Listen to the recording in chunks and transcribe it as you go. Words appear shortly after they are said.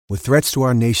With threats to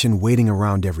our nation waiting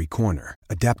around every corner,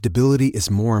 adaptability is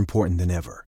more important than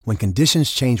ever. When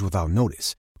conditions change without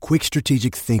notice, quick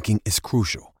strategic thinking is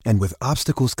crucial. And with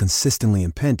obstacles consistently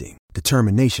impending,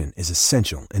 determination is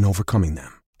essential in overcoming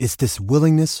them. It's this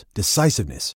willingness,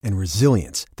 decisiveness, and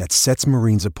resilience that sets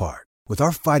Marines apart. With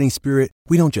our fighting spirit,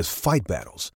 we don't just fight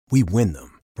battles, we win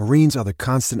them. Marines are the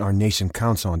constant our nation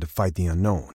counts on to fight the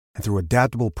unknown. And through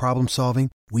adaptable problem solving,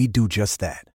 we do just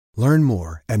that. Learn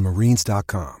more at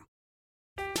marines.com.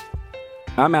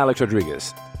 I'm Alex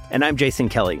Rodriguez. And I'm Jason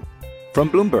Kelly. From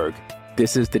Bloomberg,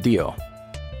 this is The Deal.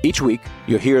 Each week,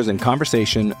 you'll hear us in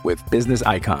conversation with business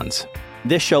icons.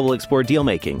 This show will explore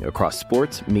deal-making across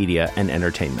sports, media, and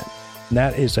entertainment.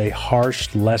 That is a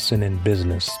harsh lesson in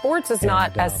business. Sports is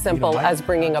not as simple as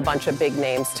bringing a bunch of big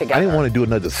names together. I didn't want to do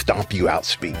another stomp you out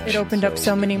speech. It opened up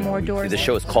so many more doors. The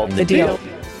show is called The Deal.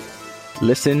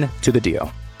 Listen to The Deal.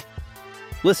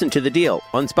 Listen to The Deal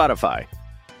on Spotify.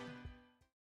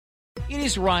 It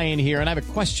is Ryan here, and I have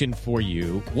a question for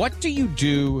you. What do you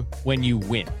do when you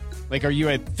win? Like, are you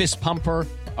a fist pumper,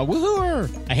 a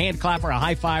woohooer, a hand clapper, a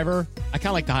high fiver? I kind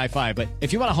of like the high five, but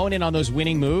if you want to hone in on those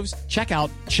winning moves, check out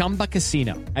Chumba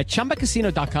Casino. At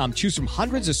ChumbaCasino.com, choose from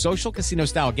hundreds of social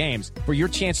casino-style games for your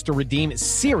chance to redeem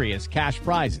serious cash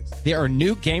prizes. There are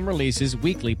new game releases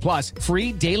weekly, plus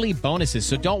free daily bonuses,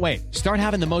 so don't wait. Start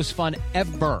having the most fun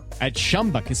ever at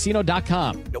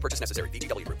ChumbaCasino.com. No purchase necessary.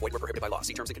 VGW. Void where prohibited by law.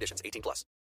 See terms and conditions. 18+.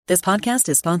 This podcast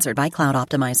is sponsored by Cloud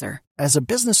Optimizer. As a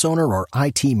business owner or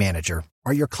IT manager,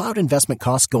 are your cloud investment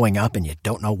costs going up and you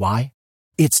don't know why?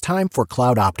 It's time for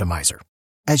Cloud Optimizer.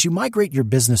 As you migrate your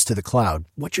business to the cloud,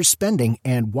 what you're spending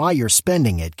and why you're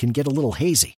spending it can get a little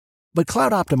hazy. But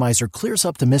Cloud Optimizer clears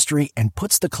up the mystery and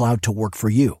puts the cloud to work for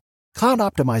you. Cloud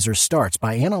Optimizer starts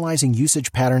by analyzing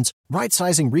usage patterns,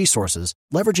 right-sizing resources,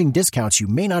 leveraging discounts you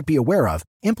may not be aware of,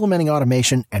 implementing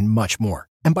automation, and much more.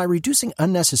 And by reducing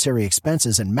unnecessary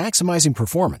expenses and maximizing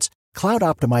performance, Cloud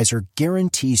Optimizer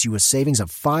guarantees you a savings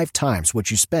of 5 times what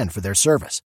you spend for their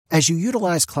service. As you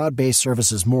utilize cloud-based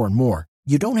services more and more,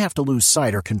 you don't have to lose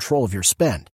sight or control of your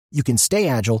spend. You can stay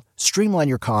agile, streamline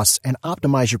your costs, and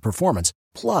optimize your performance,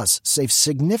 plus save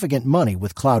significant money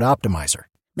with Cloud Optimizer.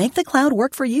 Make the cloud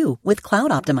work for you with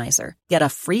Cloud Optimizer. Get a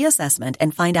free assessment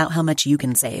and find out how much you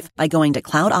can save by going to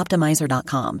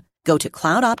cloudoptimizer.com. Go to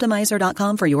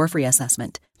cloudoptimizer.com for your free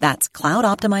assessment. That's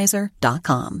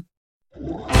cloudoptimizer.com.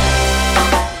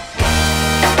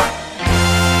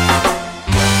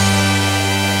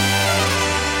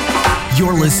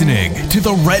 You're listening to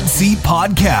the Red Seat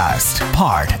Podcast,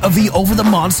 part of the Over the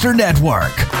Monster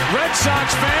Network. Red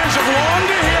Sox fans have longed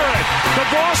to hear it. The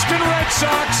Boston Red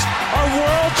Sox are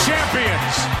world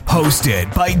champions. Hosted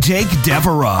by Jake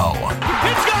Devereaux.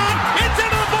 It's gone. It's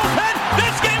into the bullpen.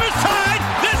 This game is tied.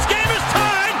 This game is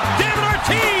tied. David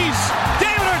Ortiz.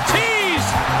 David Ortiz.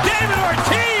 David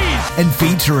Ortiz. And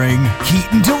featuring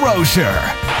Keaton DeRocher.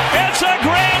 It's a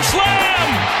grand slam.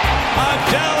 I'm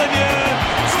telling you,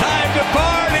 it's time to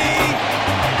party.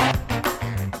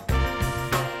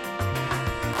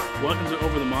 Welcome to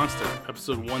Over the Monster,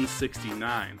 episode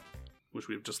 169, which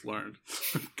we've just learned.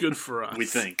 Good for us. We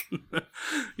think.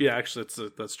 Yeah, actually,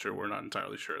 that's true. We're not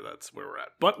entirely sure that's where we're at,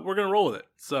 but we're going to roll with it.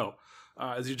 So,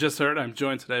 as you just heard, I'm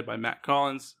joined today by Matt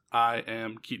Collins. I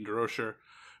am Keaton DeRocher.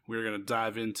 We're going to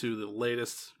dive into the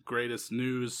latest, greatest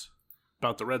news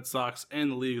about the Red Sox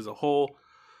and the league as a whole.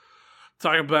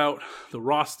 Talk about the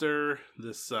roster,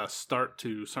 this start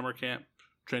to summer camp,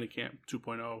 training camp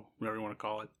 2.0, whatever you want to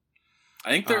call it. I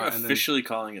think they're officially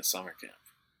calling it summer camp,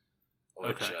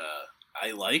 which okay.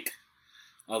 I like.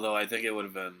 Although I think it would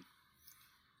have been,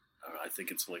 I don't know, I think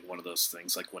it's like one of those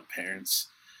things like when parents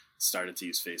started to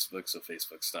use Facebook, so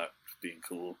Facebook stopped being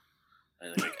cool.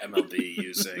 And like MLB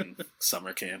using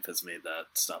summer camp has made that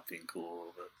stop being cool a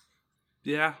little bit.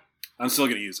 Yeah. I'm still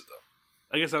going to use it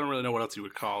though. I guess I don't really know what else you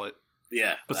would call it.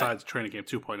 Yeah. Besides training camp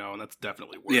 2.0, and that's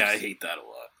definitely worse. Yeah, I hate that a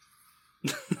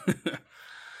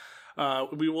lot.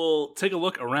 We will take a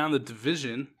look around the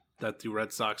division that the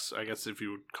Red Sox, I guess if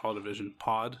you would call it a division,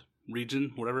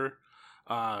 region, whatever,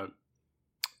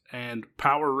 and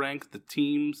power rank the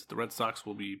teams the Red Sox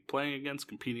will be playing against,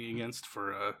 competing against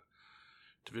for a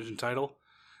division title,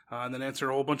 and then answer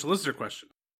a whole bunch of listener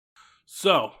questions.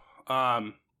 So,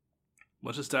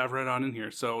 let's just dive right on in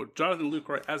here. So, Jonathan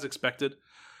Lucroy, as expected,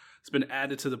 has been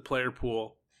added to the player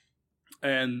pool,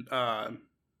 and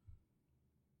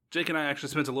Jake and I actually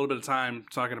spent a little bit of time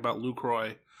talking about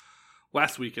Lucroy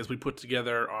last week as we put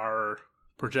together our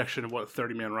projection of what a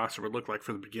 30-man roster would look like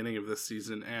for the beginning of this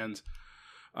season, and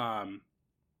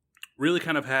really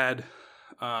kind of had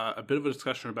a bit of a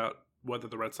discussion about whether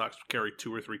the Red Sox would carry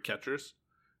 2 or 3 catchers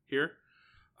here.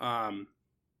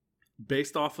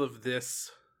 based off of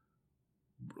this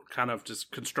kind of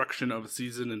just construction of a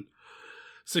season and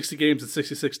 60 games in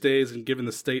 66 days, and given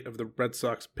the state of the Red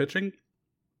Sox pitching,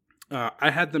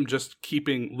 I had them just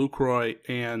keeping Lucroy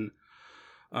and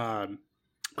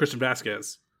Christian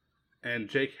Vasquez, and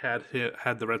Jake had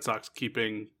the Red Sox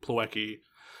keeping Plawecki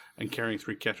and carrying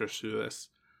 3 catchers through this.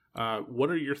 What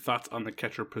are your thoughts on the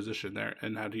catcher position there,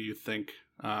 and how do you think,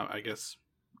 do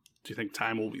you think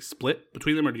time will be split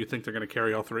between them, or do you think they're going to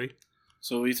carry all 3?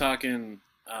 So are we talking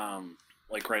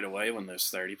like right away when there's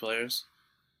 30 players?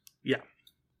 Yeah.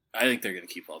 I think they're going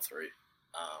to keep all 3.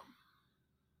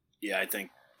 I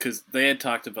think because they had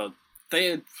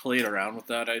played around with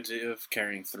that idea of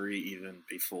carrying 3 even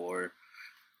before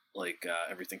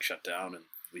everything shut down, and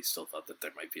we still thought that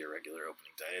there might be a regular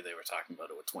opening day. They were talking about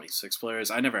it with 26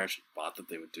 players. I never actually thought that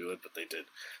they would do it, but they did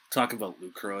talk about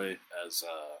Lucroy as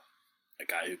a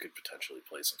guy who could potentially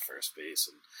play some first base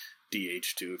and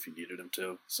DH too if you needed him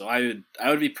to. So I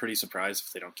would be pretty surprised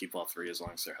if they don't keep all 3 as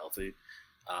long as they're healthy.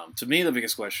 To me, the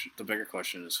bigger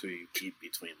question is who you keep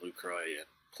between Lucroy and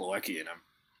Plawecki, and I'm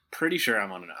pretty sure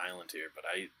I'm on an island here, but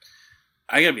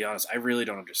I gotta be honest, I really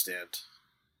don't understand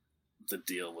the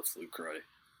deal with Lucroy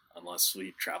unless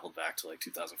we traveled back to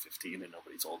 2015 and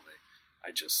nobody told me.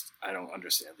 I don't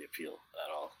understand the appeal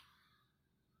at all.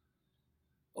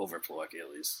 Over Plawecki,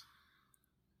 at least.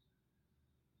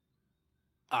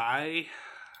 I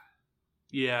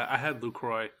had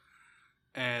Lucroy,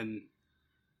 and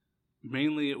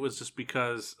mainly it was just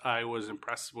because I was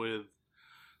impressed with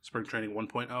Spring Training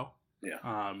 1.0.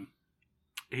 Yeah.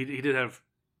 He did have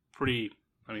pretty,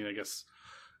 I guess,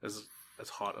 as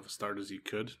hot of a start as he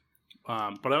could.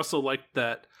 But I also liked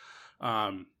that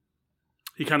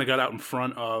he kind of got out in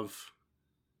front of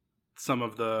some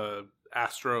of the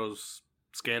Astros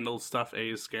scandal stuff,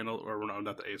 A's scandal, or no,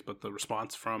 not the A's, but the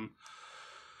response from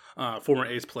former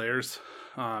A's players.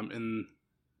 In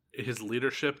his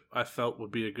leadership, I felt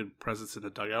would be a good presence in the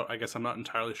dugout. I guess I'm not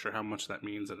entirely sure how much that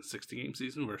means in a 60-game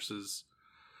season versus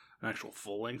an actual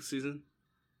full-length season.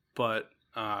 But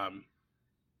I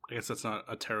guess that's not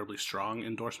a terribly strong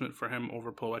endorsement for him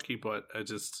over Plawecki, but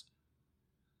it's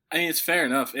fair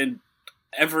enough. And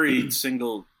every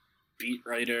single beat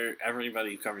writer,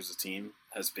 everybody who covers the team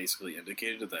has basically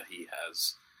indicated that he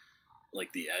has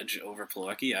the edge over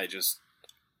Plawecki.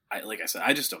 Like I said,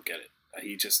 I just don't get it.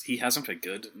 He hasn't been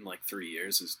good in 3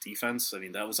 years. His defense,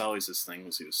 that was always his thing,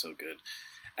 was he was so good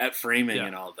at framing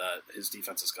and all that. His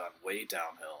defense has gone way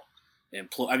downhill. And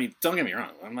don't get me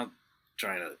wrong, I'm not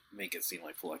trying to make it seem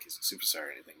like Plawecki's a superstar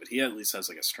or anything, but he at least has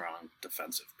a strong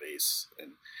defensive base,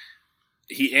 and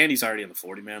he's already in the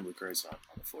 40-man. Lucroy's not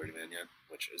on the 40-man yet,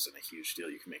 which isn't a huge deal.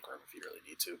 You can make room if you really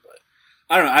need to, but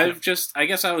I don't know. I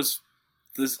guess I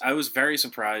was very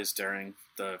surprised during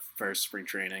the first spring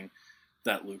training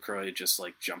that Lucroy just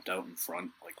jumped out in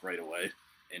front right away,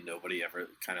 and nobody ever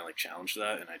kind of challenged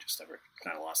that, and I just never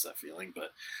kind of lost that feeling.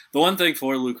 But the one thing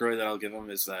for Lucroy that I'll give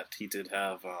him is that he did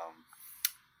have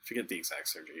I forget the exact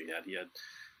surgery he had. He had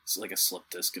a slip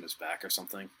disc in his back or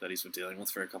something that he's been dealing with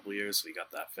for a couple of years, so he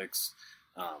got that fixed.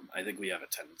 I think we have a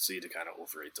tendency to kind of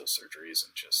overrate those surgeries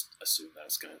and just assume that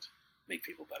it's going to make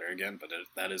people better again, but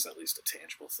that is at least a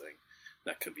tangible thing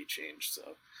that could be changed.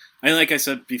 So, like I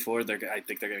said before, I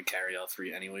think they're going to carry all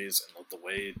 3 anyways, and the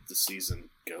way the season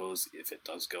goes, if it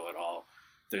does go at all,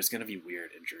 there's going to be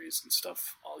weird injuries and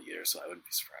stuff all year, so I wouldn't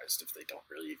be surprised if they don't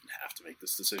really even have to make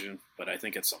this decision. But I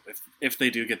think if they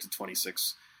do get to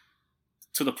 26,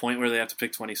 to the point where they have to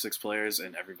pick 26 players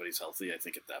and everybody's healthy, I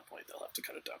think at that point they'll have to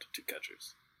cut it down to 2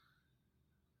 catchers.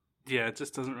 Yeah, it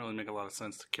just doesn't really make a lot of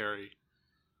sense to carry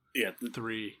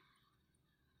 3.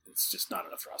 It's just not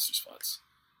enough roster spots.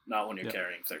 Not when you're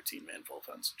carrying 13-man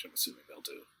bullpens, which I'm assuming they'll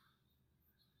do.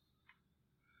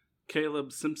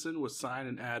 Caleb Simpson was signed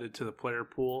and added to the player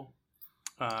pool.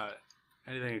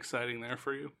 Anything exciting there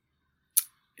for you?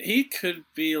 He could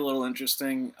be a little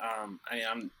interesting.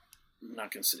 I'm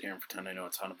not going to sit here and pretend I know a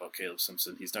ton about Caleb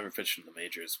Simpson. He's never pitched in the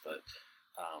majors, but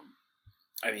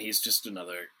he's just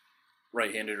another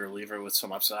right-handed reliever with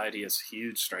some upside. He has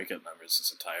huge strikeout numbers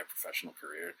his entire professional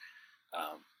career,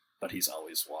 but he's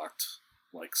always walked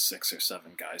 6 or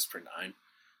 7 guys per 9.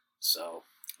 So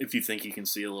if you think you can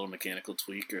see a little mechanical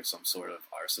tweak or some sort of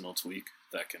arsenal tweak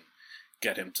that can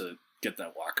get him to get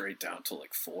that walk rate down to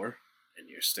 4, and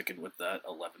you're sticking with that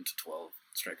 11 to 12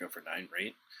 strikeout per 9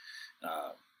 rate,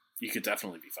 you could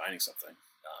definitely be finding something.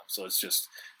 So it's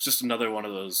just another one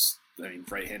of those.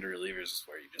 Right-handed relievers is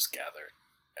where you just gather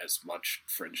as much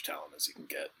fringe talent as you can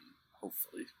get, and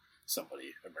hopefully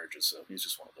somebody emerges. So he's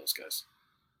just one of those guys.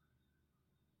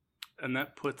 And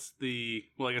that puts with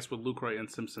Lucroy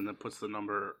and Simpson, that puts the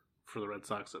number for the Red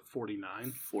Sox at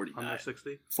 49. 49. On their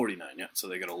 60? 49, yeah. So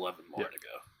they got 11 more to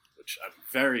go, which I'm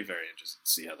very, very interested to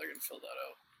see how they're going to fill that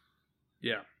out.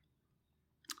 Yeah.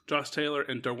 Josh Taylor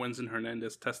and Darwinzon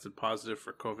Hernandez tested positive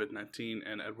for COVID-19,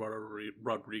 and Eduardo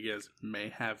Rodriguez may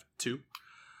have too.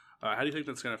 How do you think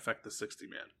that's going to affect the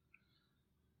 60-man?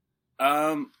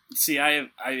 See, I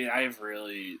have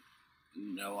really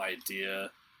no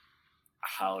idea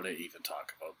how to even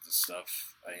talk about this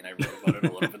stuff. I mean, I wrote about it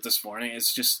a little bit this morning.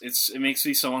 It's just, it makes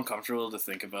me so uncomfortable to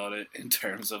think about it in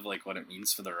terms of like what it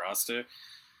means for the roster.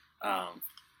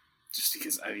 Just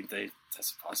because, I mean, they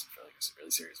tested positive for like a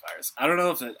really serious virus. I don't know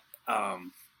if it,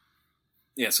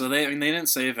 so they didn't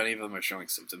say if any of them are showing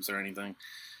symptoms or anything.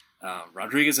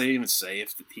 Rodriguez, they didn't even say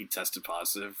if he tested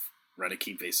positive.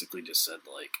 Redicky basically just said,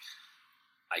 like,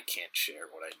 I can't share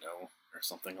what I know, or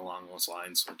something along those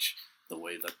lines, which the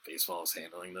way that baseball is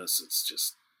handling this, it's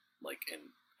just, like,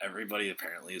 everybody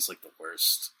apparently is, like, the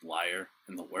worst liar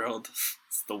in the world.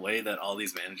 It's the way that all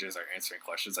these managers are answering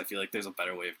questions. I feel like there's a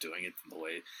better way of doing it than the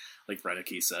way, like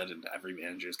Redicky said, and every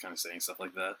manager is kind of saying stuff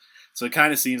like that. So it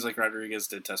kind of seems like Rodriguez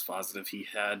did test positive. He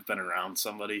had been around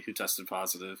somebody who tested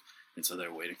positive, and so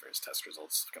they're waiting for his test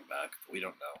results to come back. We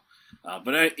don't know.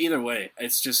 But either way,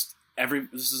 it's just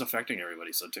this is affecting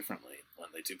everybody so differently when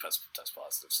they do test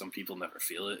positive. Some people never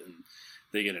feel it, and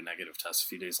they get a negative test a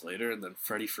few days later. And then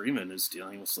Freddie Freeman is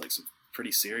dealing with like some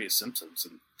pretty serious symptoms,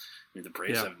 and I mean the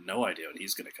Braves have no idea when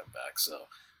he's going to come back. So,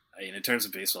 I mean, in terms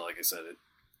of baseball, like I said,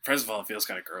 first of all, it feels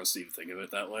kind of gross to even think of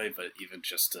it that way. But even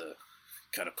just to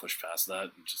kind of push past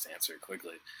that and just answer it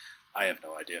quickly, I have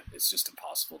no idea. It's just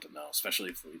impossible to know,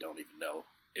 especially if we don't even know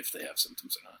if they have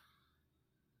symptoms or not.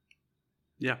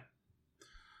 Yeah.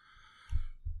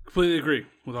 Completely agree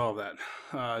with all of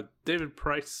that. David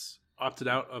Price opted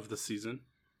out of the season,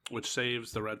 which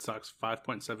saves the Red Sox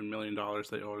 $5.7 million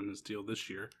they owed in this deal this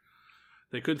year.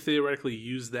 They could theoretically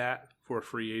use that for a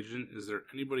free agent. Is there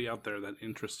anybody out there that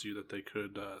interests you that they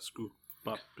could scoop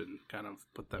up and kind of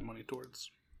put that money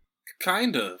towards?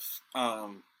 Kind of.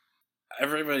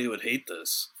 Everybody would hate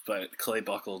this, but Clay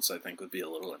Buchholz, I think, would be a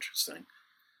little interesting.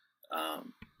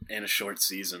 In a short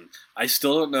season. I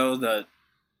still don't know that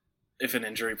if an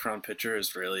injury-prone pitcher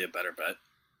is really a better bet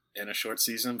in a short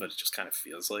season, but it just kind of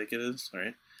feels like it is,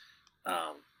 right?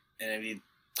 And I mean,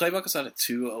 Clay Buchholz had a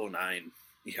 2.09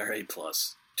 ERA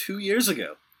plus 2 years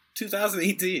ago,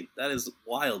 2018. That is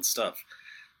wild stuff.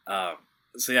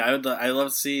 So yeah, I love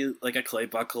to see like a Clay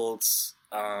Buchholz.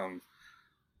 Arodys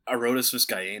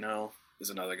Vizcaino is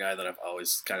another guy that I've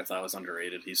always kind of thought was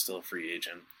underrated. He's still a free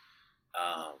agent.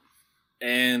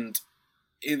 And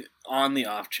on the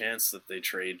off chance that they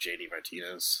trade JD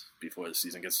Martinez before the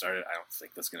season gets started, I don't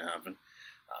think that's going to happen.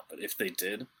 But if they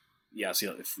did,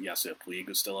 if Yasiel Puig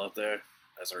was still out there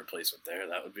as a replacement there,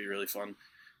 that would be really fun.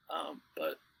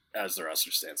 But as the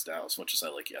roster stands now, as much as I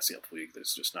like Yasiel Puig,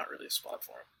 there's just not really a spot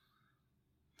for him.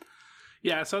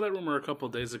 Yeah, I saw that rumor a couple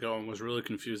of days ago and was really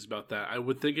confused about that. I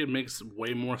would think it makes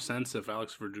way more sense if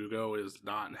Alex Verdugo is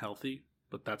not healthy,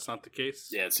 but that's not the case.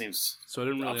 Yeah, it seems. So I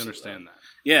didn't really understand that.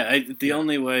 Yeah, the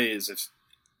only way is if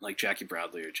like Jackie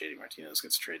Bradley or JD Martinez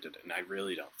gets traded, and I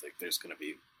really don't think there's going to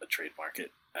be a trade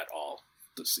market at all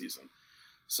this season.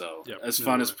 So as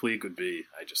fun as Puig would be,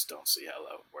 I just don't see how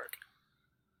that would work.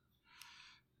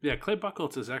 Yeah, Clay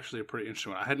Buchholz is actually a pretty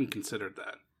interesting one. I hadn't considered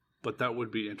that, but that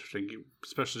would be interesting,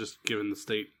 especially just given the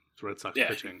state of Red Sox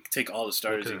pitching. Take all the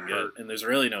starters you can get, and there's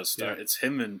really no start. Yeah. It's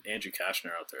him and Andrew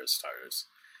Kashner out there as starters,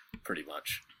 pretty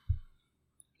much.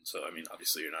 So, I mean,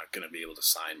 obviously you're not going to be able to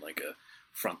sign like a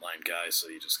frontline guy, so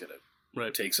you just got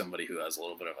to take somebody who has a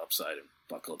little bit of upside, and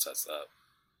Buchholz has that.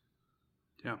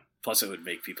 Yeah. Plus, it would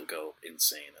make people go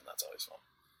insane, and that's always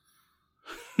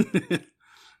fun.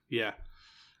 Yeah.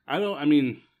 I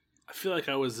feel like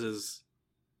I was as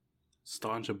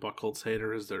staunch a Buchholz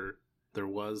hater as there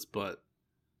was, but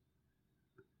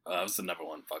I was the number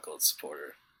one Buchholz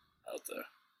supporter out there.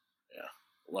 Yeah,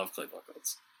 love Clay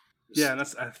Buchholz. Yeah, and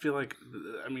I feel like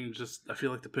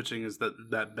the pitching is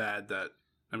that bad that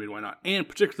why not? And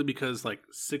particularly because like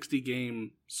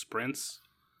 60-game sprints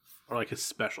are like his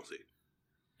specialty.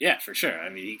 Yeah, for sure. I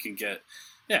mean, he can get.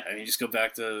 Yeah, I mean, just go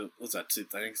back to what's that?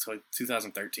 I think it's like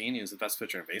 2013. He was the best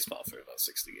pitcher in baseball for about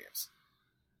 60 games.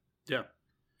 Yeah,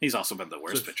 he's also been the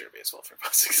worst pitcher in baseball for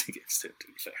about 60 games too. To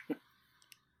be fair.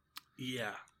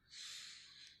 Yeah,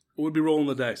 would be rolling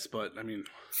the dice, but I mean,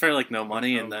 for like no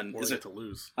money, and then is it to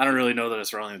lose? I don't really know that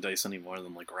it's rolling the dice any more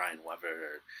than like Ryan Weber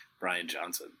or Brian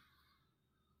Johnson.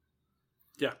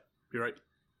 Yeah, you're right.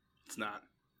 It's not.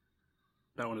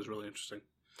 That one is really interesting.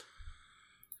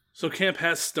 So camp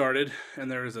has started,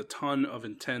 and there is a ton of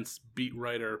intense beat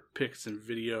writer picks and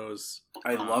videos.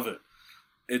 I love it.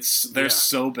 They're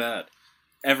so bad.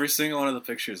 Every single one of the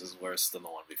pictures is worse than the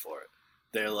one before it.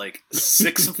 They're like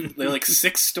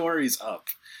 6 stories up.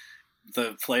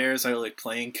 The players are like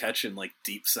playing catch in like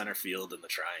deep center field in the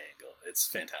triangle. It's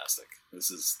fantastic. This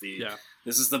is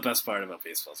the best part about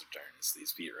baseball's return is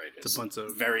these beat writers. It's a bunch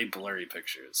of very blurry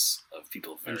pictures of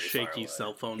people very and shaky far away.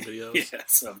 cell phone videos.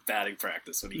 Yes, of batting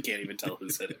practice when you can't even tell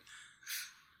who's hitting.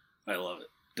 I love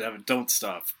it. Don't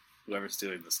stop. Whoever's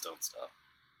doing this, don't stop.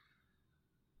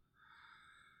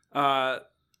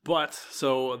 But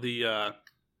so the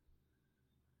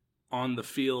on the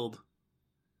field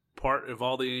part,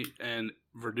 Eovaldi and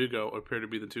Verdugo appear to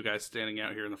be the two guys standing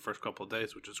out here in the first couple of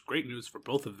days, which is great news for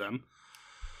both of them.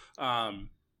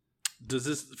 Does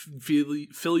this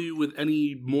fill you with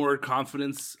any more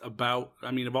confidence about?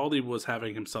 I mean, Eovaldi was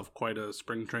having himself quite a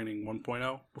spring training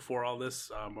 1.0 before all this.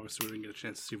 Obviously, we didn't get a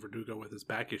chance to see Verdugo with his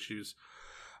back issues.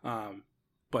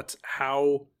 But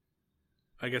how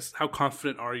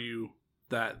confident are you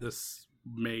that this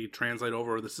may translate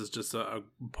over, or this is just a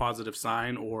positive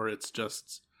sign, or it's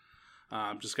just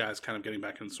guys kind of getting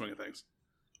back in the swing of things?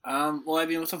 Well, I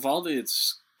mean, with Eovaldi,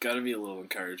 it's got to be a little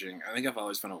encouraging. I think I've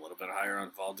always been a little bit higher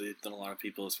on Eovaldi than a lot of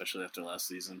people, especially after last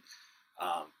season.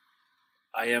 I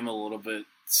am a little bit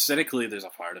cynically. There's a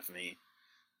part of me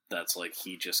that's like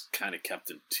he just kind of kept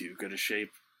in too good a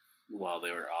shape while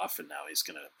they were off, and now he's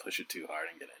going to push it too hard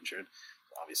and get injured.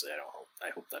 Obviously, I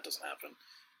hope that doesn't happen,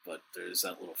 but there's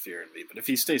that little fear in me. But if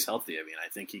he stays healthy, I mean, I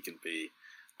think he can be.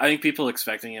 I think people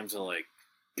expecting him to like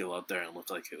go out there and look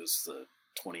like it was the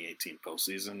 2018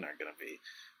 postseason are going to be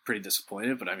pretty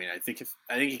disappointed. But I mean, I think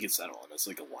he can settle in as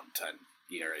like a 1.10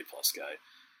 ERA plus guy.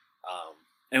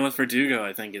 And with Verdugo,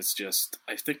 I think it's just,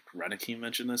 I think Renicky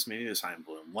mentioned this, maybe it was Chaim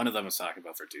Bloom. One of them was talking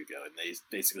about Verdugo, and they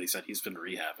basically said he's been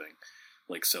rehabbing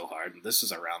like so hard, and this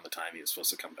is around the time he was supposed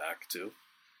to come back too.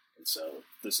 And so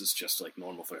this is just like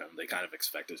normal for him. They kind of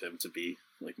expected him to be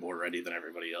like more ready than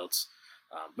everybody else.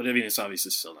 But I mean, it's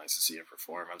obviously still nice to see him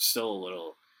perform. I'm still a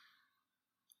little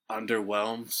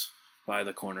underwhelmed by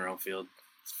the corner outfield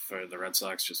for the Red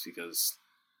Sox, just because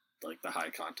like the high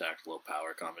contact, low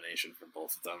power combination for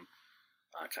both of them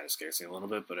kind of scares me a little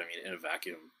bit. But I mean, in a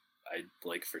vacuum, I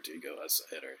like Verdugo as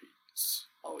a hitter.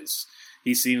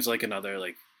 He seems like another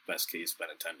like best case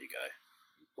Benintendi guy.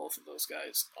 Both of those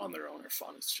guys on their own are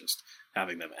fun. It's just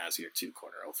having them as your two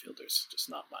corner outfielders, just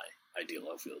not my ideal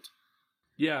outfield.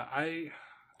 Yeah, I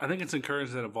think it's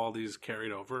encouraging that Eovaldi's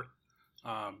carried over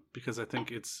because I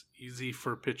think it's easy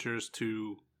for pitchers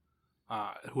to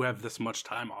who have this much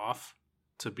time off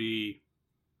to be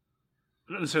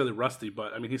not necessarily rusty,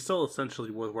 but I mean, he still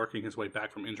essentially was working his way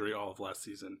back from injury all of last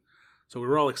season. So we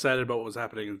were all excited about what was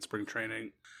happening in spring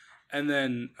training. And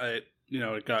then it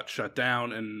got shut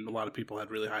down, and a lot of people had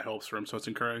really high hopes for him. So it's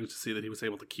encouraging to see that he was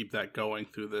able to keep that going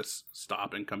through this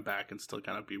stop and come back and still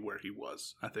kind of be where he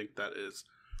was. I think that is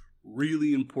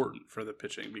really important for the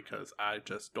pitching because I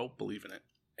just don't believe in it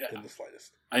in the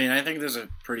slightest. I mean, I think there's a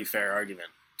pretty fair argument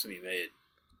to be made,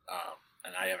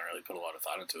 and I haven't really put a lot of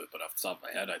thought into it, but off the top of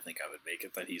my head, I think I would make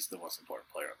it that he's the most important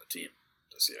player on the team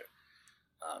this year.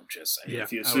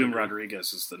 If you assume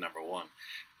Rodriguez is the number one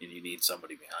and you need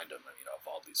somebody behind him, I mean,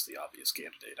 Eovaldi's the obvious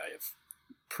candidate. I have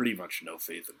pretty much no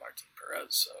faith in Martin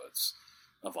Perez, so it's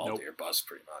Eovaldi or bust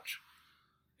pretty much.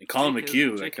 And Colin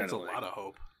McHugh, I kind of like. A lot of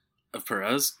hope. Of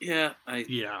Perez? Yeah.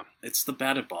 It's the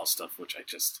batted ball stuff, which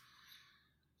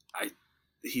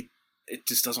it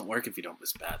just doesn't work if you don't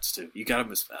miss bats, too. You gotta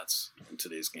miss bats in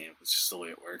today's game. It's just the way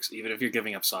it works. Even if you're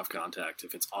giving up soft contact,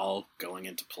 if it's all going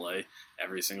into play,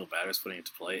 every single batter's putting it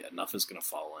to play, enough is gonna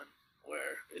fall in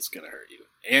where it's gonna hurt you.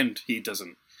 And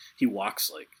he walks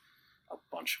like a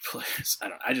bunch of players.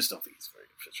 I just don't think he's a very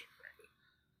good pitcher, frankly.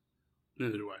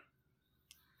 Neither do I.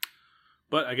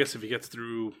 But I guess if he gets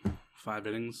through 5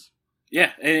 innings.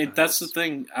 Yeah, and that's the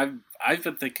thing. I've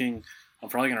been thinking, I'm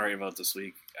probably gonna write about this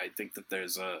week. I think that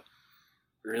there's a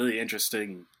really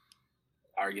interesting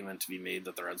argument to be made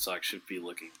that the Red Sox should be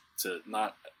looking to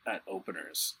not at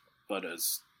openers, but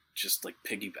as just like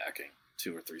piggybacking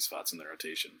 2 or 3 spots in the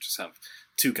rotation. Just have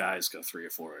 2 guys go 3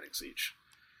 or 4 innings each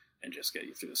and just get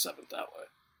you through the 7th that way.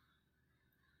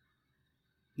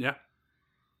 Yeah.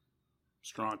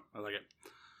 Strong. I like it.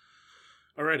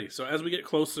 Alrighty, so as we get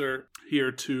closer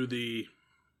here to the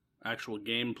actual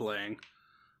game playing,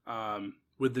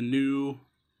 with the new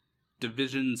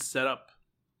division setup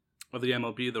of the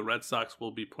MLB, the Red Sox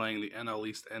will be playing the NL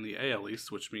East and the AL East,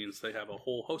 which means they have a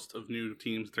whole host of new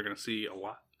teams they're going to see a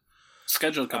lot.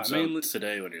 Schedule comes out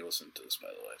today when you're listening to this, by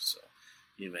the way, so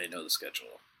you may know the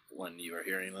schedule when you are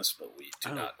hearing this, but we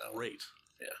do not know. Great.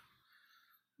 Yeah.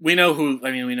 We know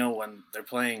when they're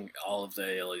playing all of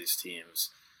the AL East teams.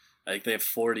 I think they have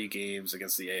 40 games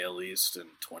against the AL East and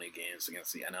 20 games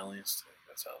against the NL East. I think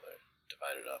that's how they're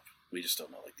divided up. We just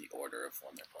don't know like the order of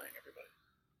when they're playing everybody.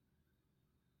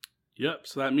 Yep,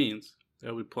 so that means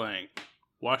they'll be playing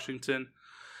Washington,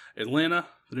 Atlanta,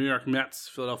 the New York Mets,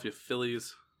 Philadelphia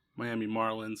Phillies, Miami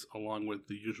Marlins, along with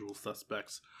the usual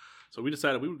suspects. So we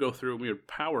decided we would go through and we would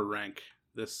power rank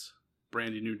this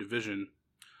brandy new division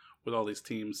with all these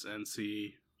teams and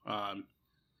see kind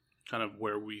of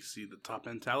where we see the top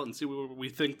end talent and see where we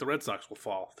think the Red Sox will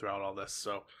fall throughout all this.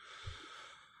 So,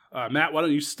 Matt, why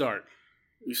don't you start?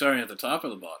 You starting at the top or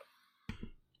the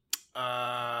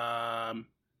bottom?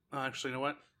 Actually, you know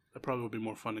what? That probably would be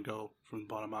more fun to go from the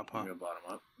bottom up, huh? Go bottom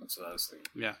up. That's what I was thinking.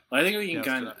 Yeah. Well, I think we can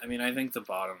kind of. I mean, I think the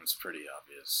bottom is pretty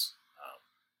obvious.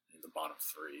 In the bottom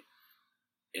three,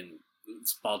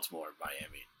 it's Baltimore,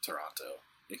 Miami, Toronto.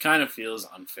 It kind of feels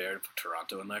unfair to put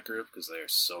Toronto in that group because they are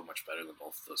so much better than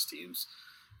both of those teams,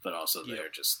 but also they're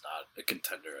just not a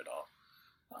contender at all.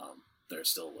 They're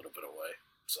still a little bit away.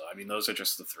 So, I mean, those are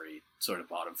just the three sort of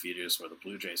bottom feeders where the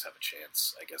Blue Jays have a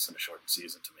chance, I guess, in a shortened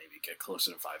season to maybe get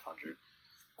closer to 500.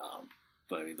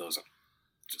 But, I mean, those are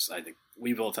just, I think,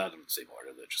 we both had them in the same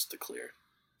order. They're just the clear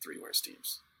three worst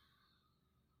teams.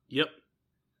 Yep,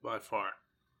 by far.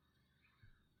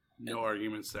 No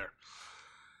arguments there.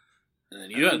 And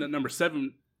then you had number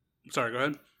 7. Sorry, go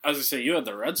ahead. I was going to say, you had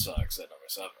the Red Sox at number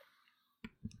 7.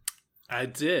 I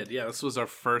did. Yeah, this was our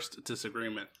first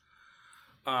disagreement.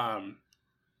 I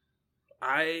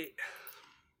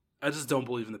just don't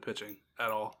believe in the pitching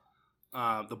at all.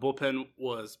 The bullpen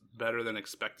was better than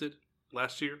expected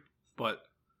last year, but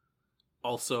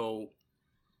also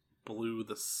blew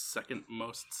the second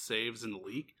most saves in the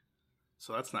league.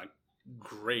 So that's not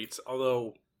great.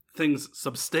 Although things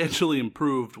substantially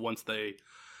improved once they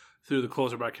threw the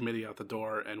closer by committee out the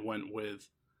door and went with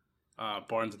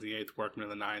Barnes in the 8th,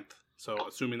 Workman in the 9th. So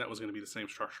assuming that was going to be the same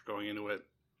structure going into it,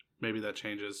 maybe that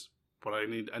changes. But I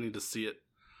need to see it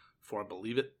before I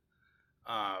believe it.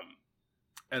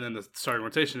 And then the starting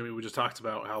rotation, I mean, we just talked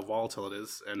about how volatile it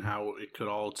is and how it could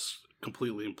all just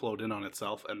completely implode in on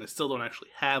itself. And they still don't actually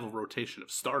have a rotation of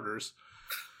starters.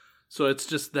 So it's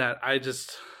just that I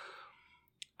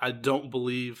don't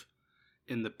believe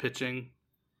in the pitching.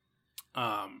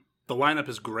 The lineup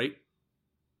is great.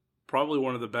 Probably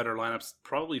one of the better lineups.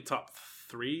 Probably top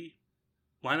 3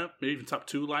 lineup, maybe even top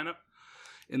 2 lineup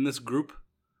in this group.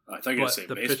 I thought you were going to say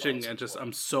the baseball pitching and just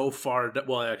I'm so far.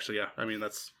 Well, actually, yeah. I mean,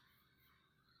 that's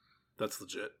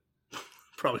legit.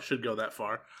 Probably should go that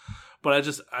far, but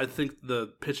I think the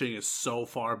pitching is so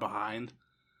far behind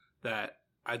that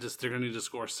they're going to need to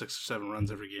score 6 or 7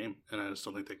 runs every game, and I just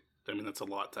don't think I mean, that's a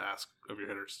lot to ask of your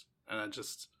hitters, and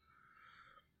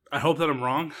I hope that I'm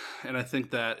wrong, and I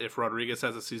think that if Rodriguez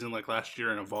has a season like last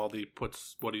year and Eovaldi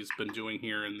puts what he's been doing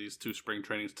here in these 2 spring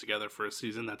trainings together for a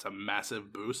season, that's a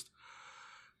massive boost.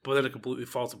 But then it completely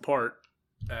falls apart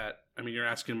you're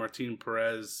asking Martin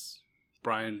Perez,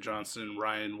 Brian Johnson,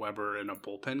 Ryan Weber in a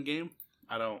bullpen game?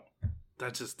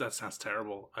 That sounds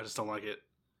terrible. I just don't like it.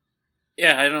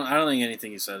 Yeah, I don't think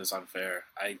anything you said is unfair.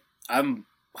 I'm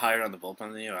higher on the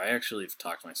bullpen than you. I actually have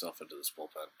talked myself into this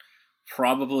bullpen.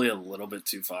 Probably a little bit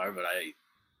too far, but I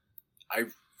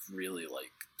really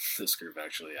like this group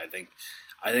actually. I think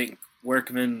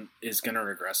Workman is going to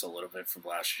regress a little bit from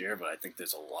last year, but I think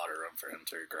there's a lot of room for him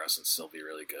to regress and still be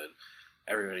really good.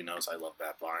 Everybody knows I love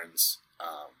Matt Barnes.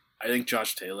 I think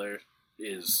Josh Taylor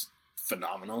is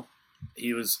phenomenal.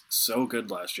 He was so good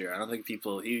last year. I don't think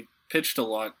he pitched a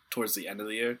lot towards the end of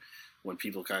the year when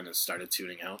people kind of started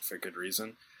tuning out for good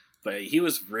reason. But he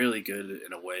was really good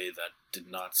in a way that did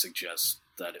not suggest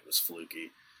that it was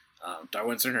fluky.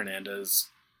 Darwinson Hernandez,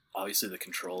 obviously the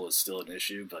control is still an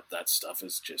issue, but that stuff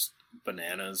is just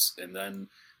bananas. And then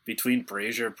between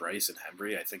Brazier, Bryce, and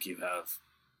Hembree, I think you have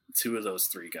 2 of those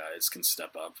 3 guys can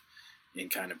step up and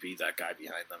kind of be that guy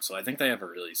behind them. So I think they have a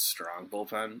really strong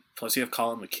bullpen. Plus you have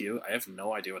Colin McHugh. I have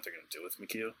no idea what they're going to do with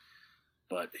McHugh,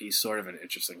 but he's sort of an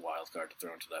interesting wild card to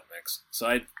throw into that mix. So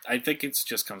I think it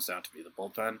just comes down to be the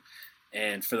bullpen.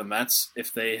 And for the Mets,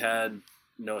 if they had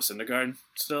Noah Syndergaard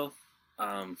still,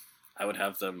 I would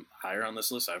have them higher on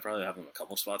this list. I'd probably have them a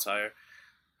couple spots higher.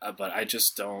 But I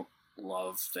just don't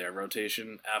love their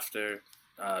rotation after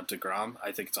DeGrom.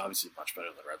 I think it's obviously much better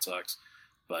than the Red Sox.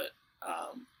 But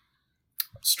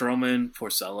Stroman,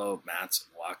 Porcello, Matz,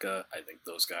 and Waka, I think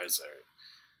those guys are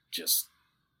just...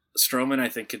 Stroman, I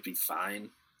think, could be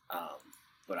fine,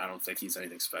 but I don't think he's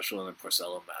anything special. And then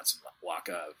Porcello, Matz, and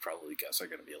Waka, I would probably guess, are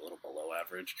going to be a little below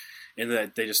average. And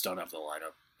that they just don't have the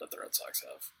lineup that the Red Sox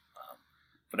have.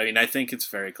 But, I mean, I think it's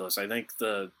very close. I think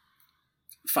the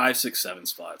 5, 6, 7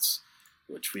 spots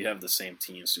which we have the same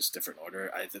teams, just different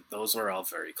order. I think those were all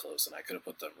very close, and I could have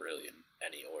put them really in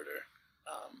any order.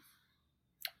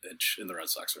 And the Red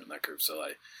Sox are in that group, so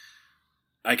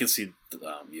I can see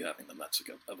you having the Mets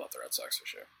above the Red Sox for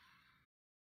sure.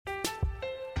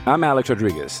 I'm Alex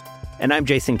Rodriguez. And I'm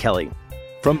Jason Kelly.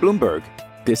 From Bloomberg,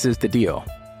 this is The Deal.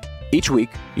 Each week,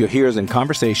 you'll hear us in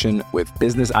conversation with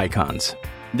business icons.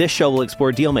 This show will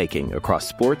explore deal-making across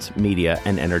sports, media,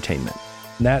 and entertainment.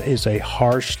 That is a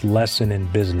harsh lesson in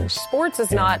business. Sports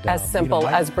is not as simple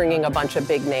as bringing a bunch of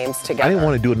big names together. I didn't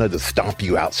want to do another stomp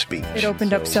you out speech. It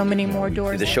opened up so many more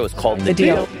doors. The show is called The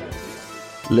Deal.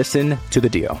 Listen to The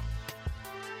Deal.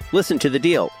 Listen to The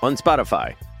Deal on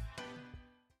Spotify.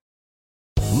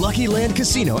 Lucky Land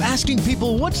Casino, asking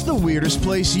people, what's the weirdest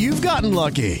place you've gotten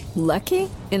lucky? Lucky?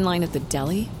 In line at the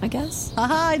deli, I guess?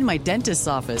 Aha, in my dentist's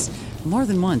office. More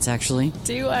than once, actually.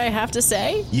 Do I have to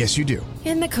say? Yes, you do.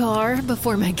 In the car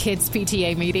before my kids'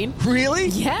 PTA meeting. Really?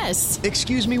 Yes.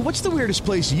 Excuse me, what's the weirdest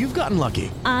place you've gotten lucky?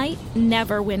 I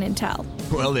never win and tell.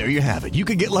 Well, there you have it. You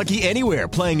can get lucky anywhere,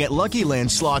 playing at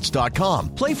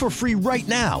LuckyLandSlots.com. Play for free right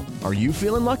now. Are you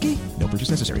feeling lucky? No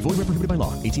purchase necessary. Void where prohibited by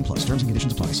law. 18+. Terms and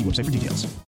conditions apply. See website for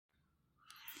details.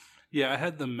 Yeah, I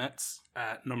had the Mets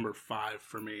at number 5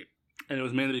 for me, and it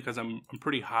was mainly because I'm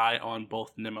pretty high on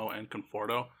both Nimmo and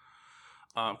Conforto.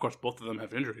 Of course, both of them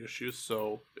have injury issues,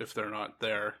 so if they're not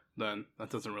there, then that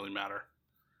doesn't really matter.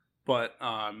 But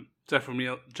Jeff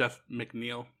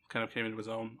McNeil kind of came into his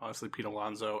own. Obviously, Pete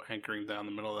Alonso anchoring down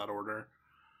the middle of that order.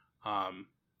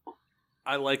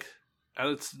 I like.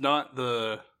 It's not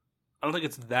the. I don't think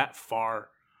it's that far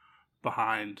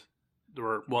behind.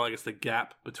 I guess the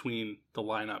gap between the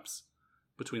lineups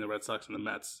between the Red Sox and the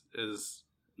Mets is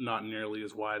not nearly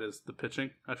as wide as the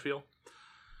pitching, I feel.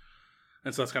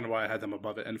 And so that's kind of why I had them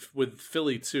above it. And with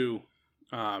Philly, too,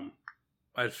 I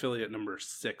had Philly at number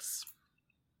 6.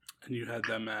 And you had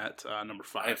them at number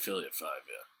 5. I had Philly at 5,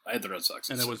 yeah. I had the Red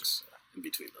Sox at 6 in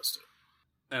between those two.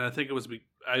 And I think it was...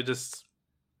 I guess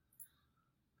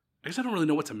I don't really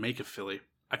know what to make of Philly.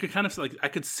 I could kind of... I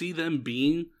could see them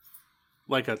being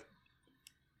like a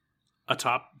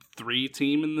top 3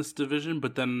 team in this division,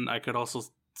 but then I could also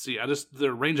see...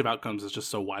 their range of outcomes is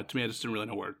just so wide to me. I just didn't really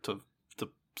know where to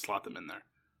slot them in there.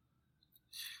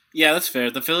 Yeah, that's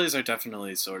fair. The Phillies are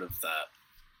definitely sort of that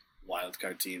wild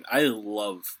card team. I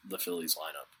love the Phillies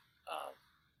lineup.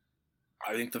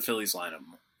 I think the Phillies lineup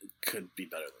could be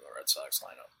better than the Red Sox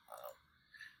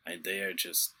lineup. They are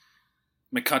just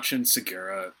McCutchen,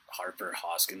 Segura, Harper,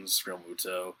 Hoskins,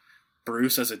 Realmuto.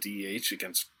 Bruce as a DH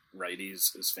against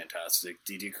righties is fantastic.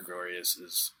 Didi Gregorius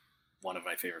is one of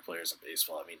my favorite players in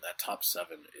baseball. I mean, that top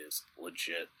 7 is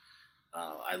legit.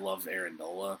 I love Aaron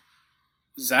Nola.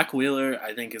 Zach Wheeler,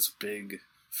 I think, is a big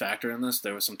factor in this.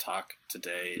 There was some talk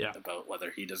today about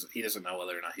whether he doesn't know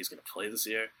whether or not he's going to play this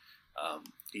year.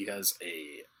 He has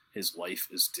his wife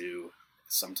is due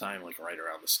sometime like right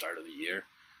around the start of the year,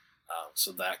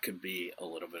 so that could be a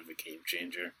little bit of a game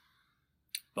changer.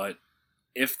 But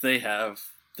if they have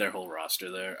their whole roster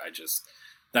there,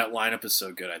 that lineup is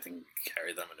so good. I think we can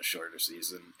carry them in a shorter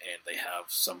season, and they have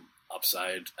some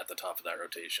upside at the top of that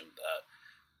rotation that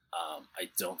I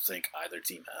don't think either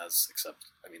team has, except,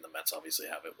 the Mets obviously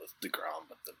have it with DeGrom,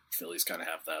 but the Phillies kind of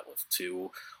have that with 2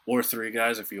 or 3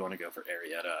 guys if you want to go for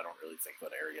Arrieta. I don't really think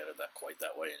about Arrieta quite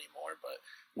that way anymore, but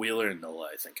Wheeler and Nola,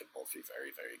 I think, can both be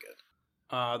very, very good.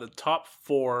 The top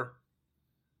 4,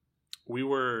 we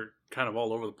were kind of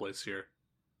all over the place here.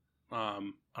 I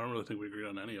don't really think we agreed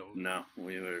on any of them. No,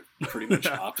 we were pretty much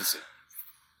opposite.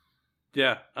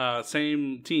 Yeah,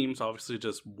 same teams, obviously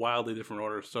just wildly different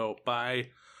orders. So by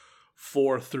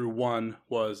 4 through 1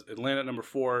 was Atlanta at number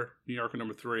 4, New York at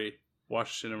number 3,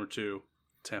 Washington number 2,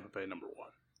 Tampa Bay number 1.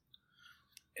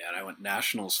 Yeah, and I went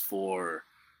Nationals 4,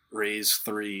 Rays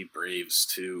 3, Braves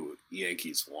 2,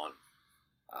 Yankees 1.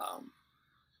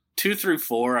 2 through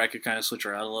 4, I could kind of switch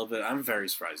around a little bit. I'm very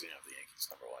surprised you have the Yankees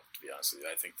number 1, to be honest with you.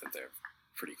 I think that they're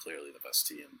pretty clearly the best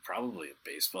team, probably in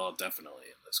baseball, definitely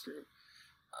in this group.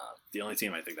 The only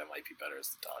team I think that might be better is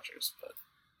the Dodgers, but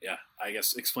yeah, I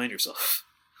guess explain yourself.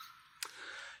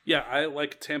 Yeah, I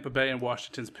like Tampa Bay and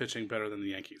Washington's pitching better than the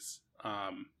Yankees.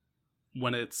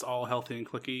 When it's all healthy and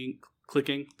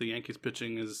clicking, the Yankees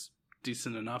pitching is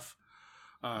decent enough.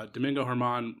 Domingo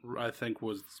Germán, I think,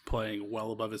 was playing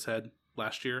well above his head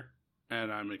last year,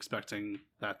 and I'm expecting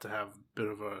that to have a bit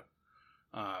of a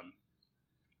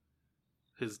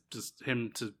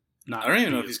him to not. I don't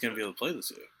even know if he's going to be able to play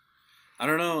this year. I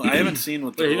don't know. I haven't seen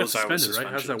what the rules are with suspensions. Right?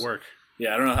 How does that work?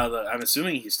 Yeah, I don't know how that. I'm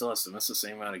assuming he still has to miss the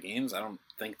same amount of games. I don't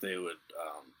think they would.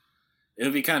 It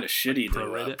would be kind of shitty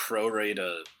to prorate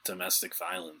a domestic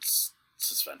violence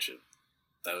suspension.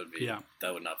 That would be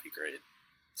that would not be great.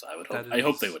 So I That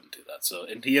hope is- they wouldn't do that. So,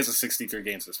 and he has a 63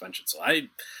 game suspension. So I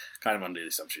kind of under the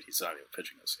assumption he's not even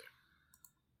pitching this year.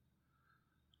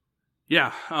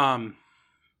 Yeah. And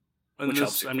Which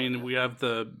helps this, you I mean, we have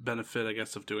the benefit, I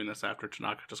guess, of doing this after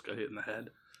Tanaka just got hit in the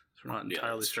head. So we're not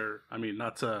entirely sure. I mean,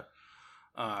 not to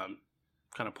kind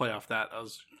of play off that. That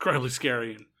was incredibly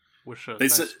scary and wish a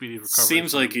nice speedy recovery.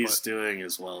 Seems like him, he's doing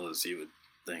as well as you would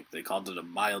think. They called it a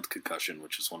mild concussion,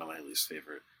 which is one of my least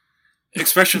favorite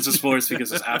expressions of sports because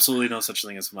there's absolutely no such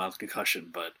thing as a mild concussion.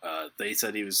 But they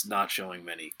said he was not showing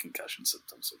many concussion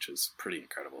symptoms, which is pretty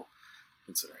incredible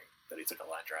considering that he took a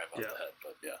line drive off the head.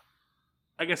 But yeah.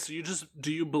 I guess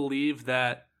do you believe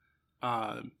that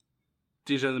DJ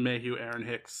LeMahieu, Aaron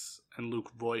Hicks, and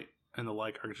Luke Voigt and the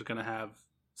like are just going to have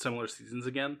similar seasons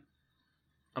again?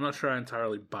 I'm not sure I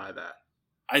entirely buy that.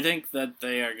 I think that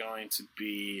they are going to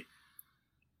be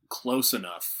close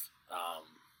enough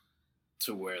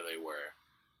to where they were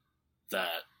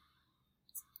that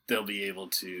they'll be able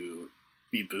to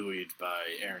be buoyed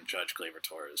by Aaron Judge, Gleyber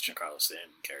Torres, Giancarlo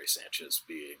Stanton, Gary Sanchez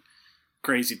being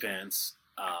crazy pants.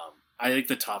 I think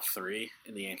the top three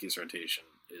in the Yankees rotation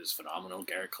is phenomenal.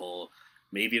 Garrett Cole,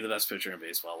 maybe the best pitcher in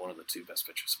baseball, one of the two best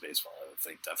pitchers in baseball, I would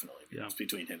think, definitely. It's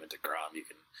between him and DeGrom. You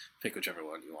can pick whichever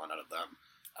one you want out of them.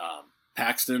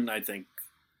 Paxton, I think,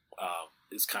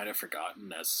 is kind of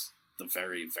forgotten as the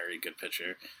very, very good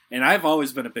pitcher. And I've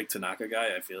always been a big Tanaka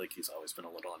guy. I feel like he's always been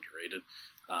a little underrated.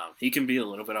 He can be a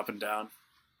little bit up and down,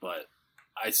 but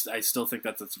I still think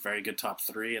that that's a very good top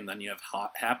three. And then you have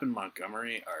Happ and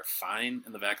Montgomery are fine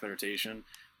in the back of the rotation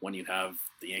when you have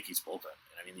the Yankees bullpen.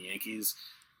 And I mean, the Yankees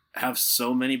have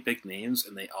so many big names,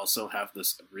 and they also have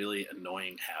this really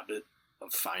annoying habit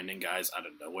of finding guys out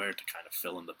of nowhere to kind of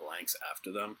fill in the blanks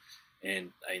after them.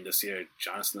 And I mean, this year,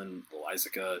 Jonathan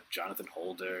Loizica, Jonathan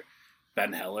Holder,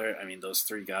 Ben Heller, I mean, those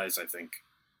three guys, I think,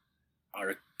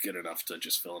 are good enough to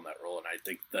just fill in that role. And I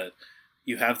think that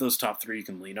you have those top three you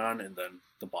can lean on, and then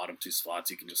the bottom two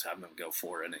slots, you can just have them go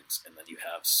 4 innings, and then you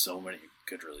have so many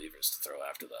good relievers to throw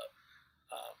after that.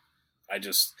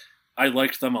 I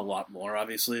liked them a lot more,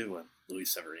 obviously, when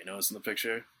Luis Severino was in the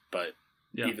picture, but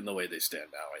even the way they stand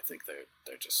now, I think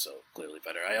they're just so clearly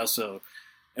better. I also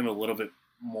am a little bit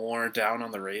more down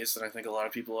on the Rays than I think a lot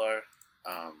of people are.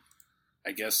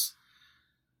 I guess,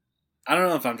 I don't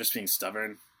know if I'm just being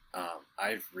stubborn.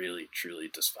 I've really, truly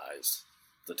despised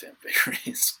the Tampa Bay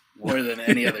Rays more than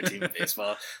any other team in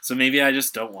baseball. So maybe I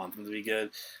just don't want them to be good.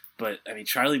 But, I mean,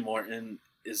 Charlie Morton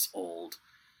is old.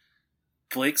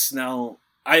 Blake Snell,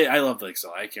 I love Blake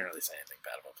Snell. I can't really say anything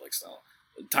bad about Blake Snell.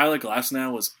 Tyler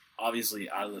Glasnow was obviously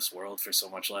out of this world for so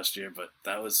much last year, but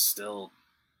that was still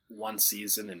one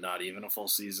season and not even a full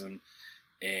season.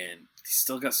 And he's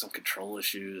still got some control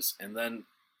issues. And then,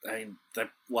 I mean, the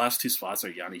last two spots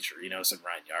are Yanni Chirinos and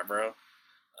Ryan Yarbrough.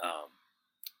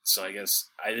 So I guess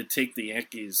I would take the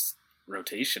Yankees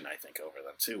rotation, I think, over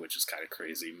them too, which is kind of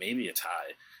crazy. Maybe a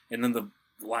tie. And then the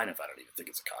lineup, I don't even think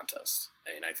it's a contest.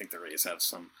 I mean, I think the Rays have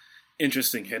some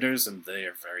interesting hitters, and they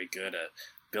are very good at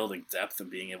building depth and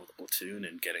being able to platoon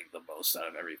and getting the most out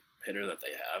of every hitter that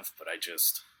they have. But I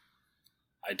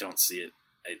don't see it.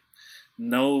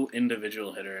 No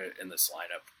individual hitter in this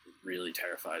lineup really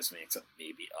terrifies me, except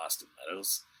maybe Austin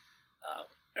Meadows.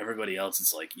 Everybody else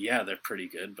is like, yeah, they're pretty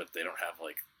good, but they don't have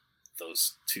like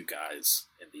those two guys,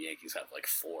 and the Yankees have like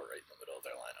 4 right in the middle of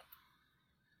their lineup.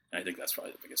 And I think that's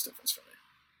probably the biggest difference for me.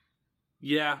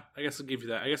 Yeah, I guess I'll give you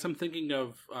that. I guess I'm thinking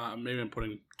of, maybe I'm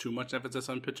putting too much emphasis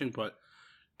on pitching, but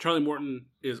Charlie Morton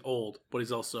is old, but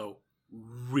he's also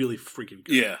really freaking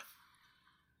good. Yeah.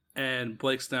 And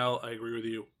Blake Snell, I agree with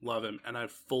you, love him, and I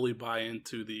fully buy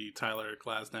into the Tyler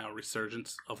Glasnow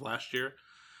resurgence of last year.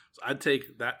 So I'd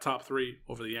take that top 3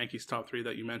 over the Yankees' top 3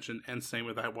 that you mentioned, and same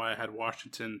with why I had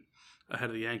Washington ahead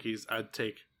of the Yankees. I'd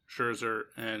take Scherzer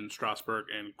and Strasburg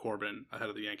and Corbin ahead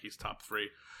of the Yankees' top 3.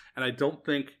 And I don't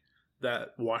think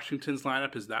that Washington's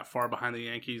lineup is that far behind the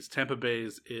Yankees. Tampa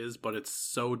Bay's is, but it's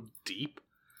so deep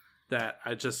that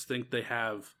I just think they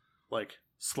have like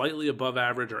slightly above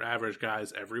average or average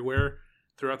guys everywhere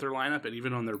throughout their lineup, and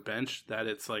even on their bench, that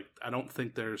it's like, I don't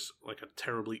think there's like a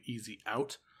terribly easy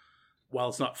out. While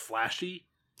it's not flashy,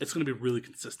 it's going to be really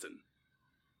consistent.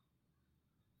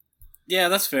 Yeah,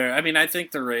 that's fair. I mean, I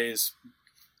think the Rays,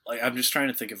 like, I'm just trying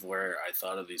to think of where I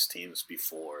thought of these teams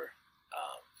before,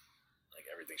 like,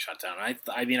 everything shut down.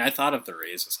 I mean, I thought of the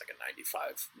Rays as like a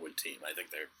 95 win team. I think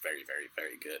they're very, very,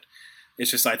 very good.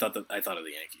 It's just I thought of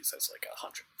the Yankees as like a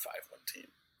 105 win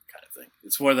team kind of thing.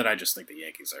 It's more that I just think the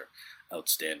Yankees are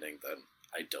outstanding than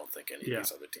I don't think any of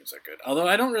these other teams are good. Although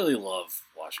I don't really love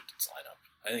Washington's lineup.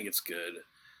 I think it's good,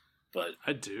 But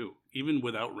I do, even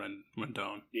without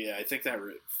Rendon. Yeah, I think that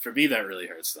for me that really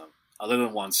hurts them. Other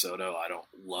than Juan Soto, I don't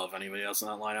love anybody else in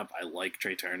that lineup. I like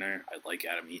Trey Turner. I like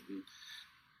Adam Eaton.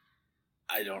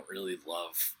 I don't really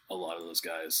love a lot of those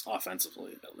guys,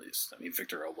 offensively at least. I mean,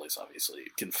 Victor Robles obviously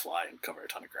can fly and cover a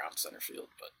ton of ground in center field,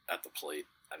 but at the plate,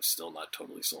 I'm still not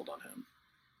totally sold on him.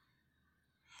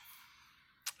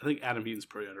 I think Adam Eaton's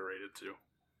pretty underrated, too.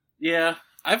 Yeah,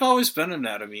 I've always been an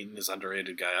Adam Eaton as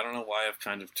underrated guy. I don't know why I've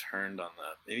kind of turned on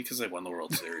that. Maybe because they won the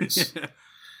World Series.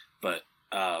 But,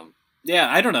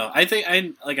 yeah, I don't know.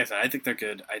 Like I said, I think they're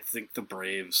good. I think the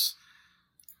Braves,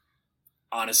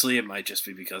 honestly, it might just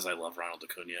be because I love Ronald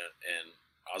Acuna and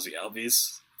Ozzie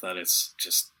Albies that it's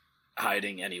just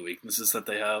hiding any weaknesses that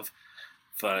they have.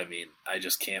 But, I mean, I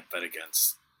just can't bet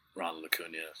against Ronald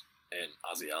Acuna and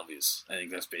Ozzie Albies. I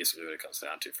think that's basically what it comes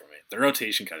down to for me. The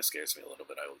rotation kind of scares me a little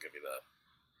bit, I will give you that.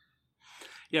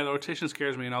 Yeah, the rotation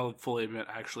scares me, and I'll fully admit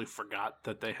I actually forgot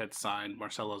that they had signed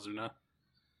Marcell Ozuna.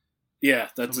 Yeah,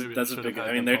 that's a big...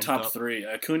 I mean, they're top up. three.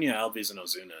 Acuna, Albies, and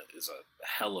Ozuna is a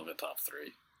hell of a top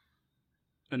three.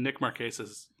 And Nick Markakis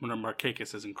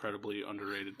is incredibly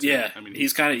underrated, too. Yeah, I mean,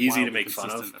 he's kind of easy to make fun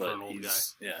of, but an old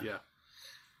guy.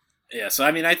 Yeah, so,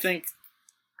 I mean, I think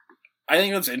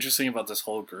what's interesting about this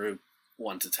whole group,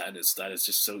 1 to 10, is that it's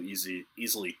just so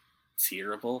easily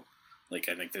tierable. Like,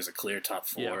 I think there's a clear top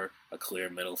 4, a clear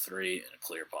middle 3, and a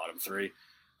clear bottom 3.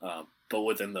 But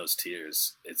within those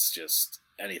tiers, it's just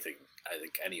anything. I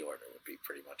think any order would be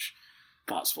pretty much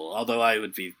possible. Although I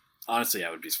would be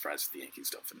surprised if the Yankees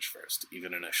don't finish first,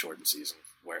 even in a shortened season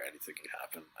where anything can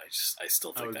happen. I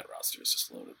still think that roster is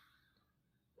just loaded.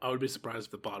 I would be surprised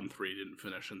if the bottom 3 didn't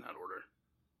finish in that order.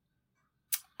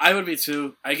 I would be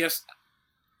too. I guess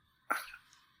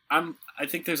I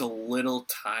think there's a little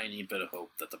tiny bit of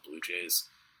hope that the Blue Jays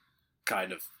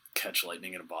kind of catch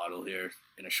lightning in a bottle here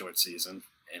in a short season.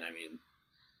 And I mean,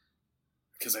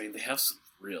 because they have some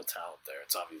real talent there.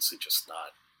 It's obviously just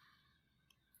not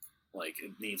like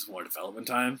it needs more development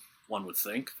time, one would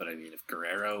think. But I mean, if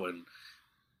Guerrero and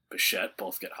Bichette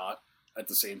both get hot at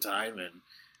the same time and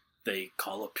they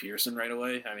call up Pearson right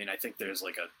away, I mean, I think there's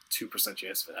like a 2%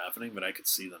 chance of it happening, but I could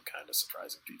see them kind of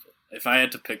surprising people. If I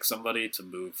had to pick somebody to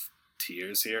move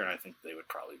tiers here, I think they would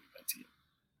probably be my team.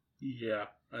 Yeah,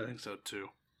 I think so too.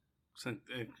 I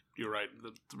think you're right.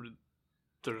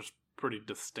 They're pretty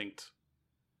distinct,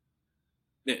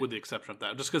 with the exception of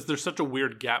that. Just because there's such a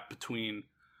weird gap between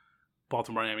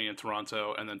Baltimore, Miami, and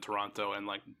Toronto, and then Toronto and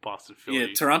like Boston, Philly.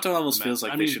 Yeah, Toronto almost feels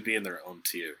like they should be in their own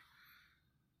tier.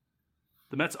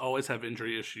 The Mets always have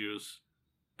injury issues,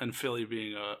 and Philly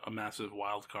being a massive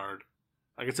wild card,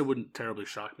 I guess it wouldn't terribly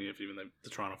shock me if even the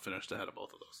Toronto finished ahead of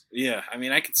both of those. Yeah, I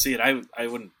mean, I could see it. I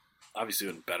wouldn't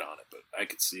bet on it, but I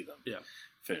could see them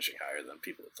finishing higher than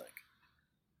people would think.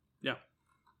 Yeah.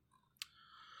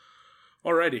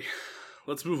 Alrighty,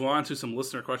 let's move on to some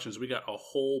listener questions. We got a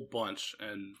whole bunch,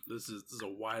 and this is a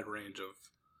wide range of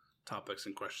topics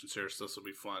and questions here, so this will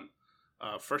be fun.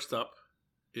 First up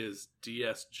is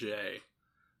DSJ.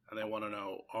 And they want to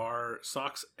know, are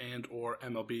Sox and or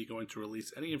MLB going to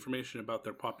release any information about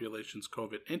their population's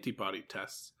COVID antibody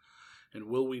tests? And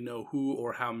will we know who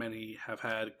or how many have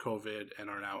had COVID and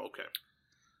are now okay?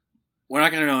 We're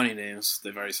not going to know any names.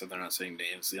 They've already said they're not saying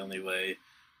names. The only way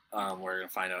we're going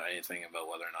to find out anything about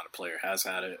whether or not a player has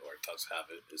had it or does have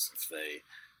it is if they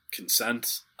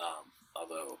consent.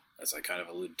 Although, as I kind of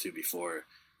alluded to before,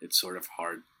 it's sort of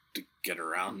hard to get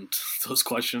around those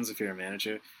questions if you're a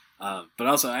manager. But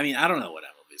also, I mean, I don't know what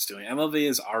MLB is doing. MLB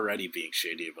is already being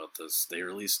shady about this. They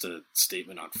released a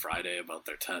statement on Friday about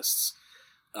their tests,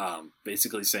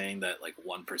 basically saying that like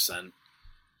 1%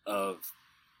 of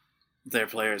their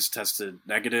players tested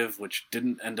negative, which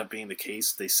didn't end up being the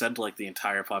case. They said like the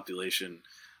entire population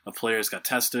of players got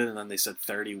tested, and then they said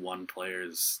 31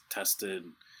 players tested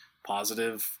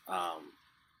positive.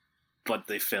 But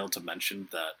they failed to mention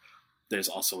that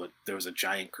there was a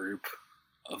giant group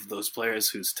of those players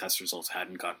whose test results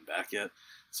hadn't gotten back yet.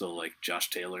 So like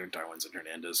Josh Taylor, Darwinzon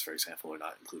Hernandez, for example, are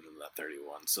not included in that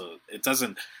 31. So it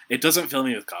doesn't fill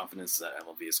me with confidence that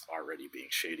MLB is already being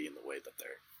shady in the way that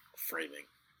they're framing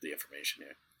the information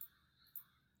here.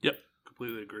 Yep,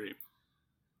 completely agree.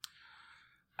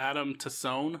 Adam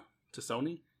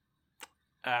Tassoni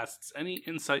asks, any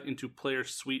insight into player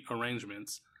suite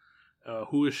arrangements?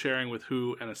 Who is sharing with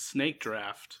who, and a snake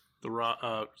draft the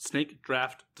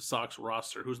Sox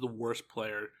roster? Who's the worst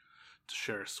player to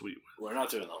share a suite with? We're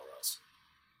not doing the whole roster.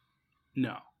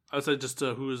 No, I would say just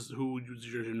who is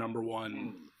your number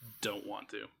one don't want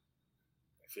to.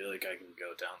 I feel like I can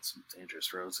go down some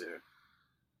dangerous roads here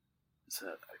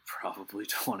that I probably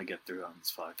don't want to get through on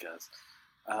this podcast.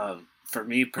 For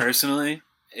me personally,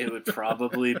 it would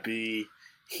probably be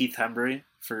Heath Hembury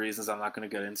for reasons I'm not going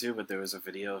to get into, but there was a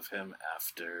video of him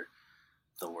after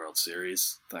the World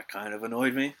Series that kind of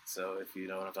annoyed me. So if you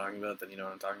know what I'm talking about, then you know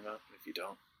what I'm talking about. If you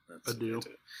don't, that's I do.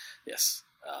 Yes.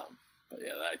 But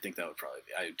yeah, I think that would probably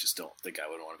be. I just don't think I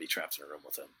would want to be trapped in a room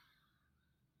with him.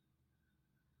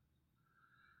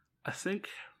 I think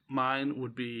mine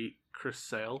would be Chris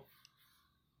Sale.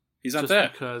 He's not there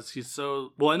because he's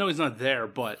so well. I know he's not there,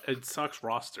 but it sucks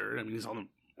roster. I mean, he's on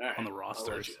the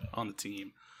roster on the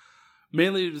team.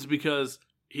 Mainly it's because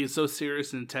he's so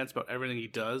serious and intense about everything he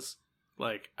does.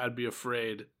 Like, I'd be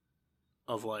afraid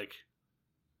of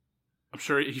I'm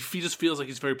sure he just feels like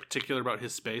he's very particular about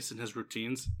his space and his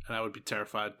routines, and I would be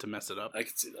terrified to mess it up. I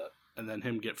could see that, and then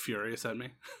him get furious at me.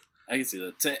 I can see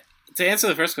that. To answer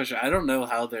the first question, I don't know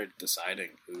how they're deciding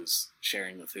who's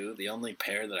sharing with who. The only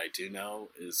pair that I do know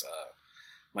is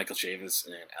Michael Chavis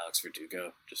and Alex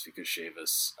Verdugo, just because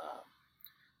Chavis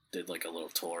did a little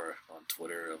tour on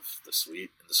Twitter of the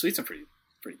suite, and the suites are pretty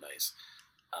nice.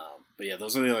 But yeah,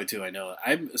 those are the only two I know.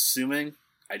 I'm assuming,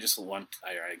 I guess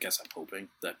I'm hoping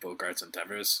that Bogarts and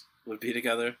Devers would be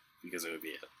together, because it would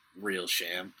be a real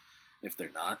sham if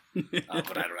they're not. But I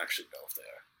don't actually know if they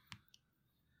are.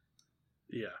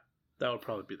 Yeah, that would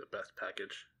probably be the best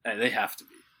package. And they have to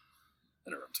be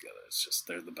in a room together. It's just,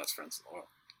 they're the best friends in the world.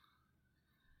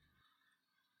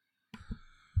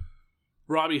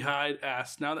 Robbie Hyde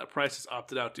asks, now that Price has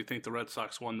opted out, do you think the Red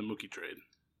Sox won the Mookie trade?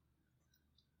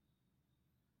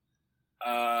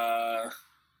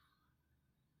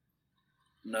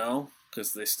 No,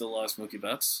 because they still lost Mookie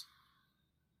Betts.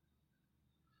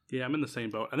 Yeah, I'm in the same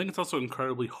boat. I think it's also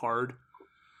incredibly hard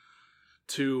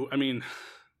to,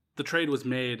 the trade was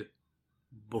made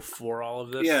before all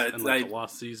of this, and the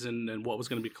lost season and what was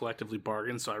going to be collectively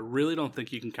bargained, so I really don't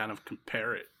think you can kind of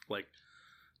compare it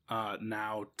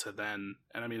now to then.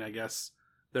 And I guess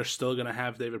they're still going to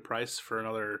have David Price for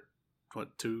another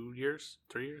 2 years,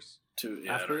 3 years? Yeah,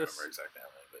 after I don't this? remember exactly how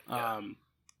many, but yeah.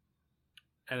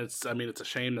 And it's a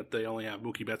shame that they only have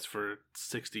Mookie Betts for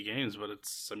 60 games, but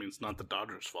it's not the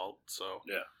Dodgers' fault. So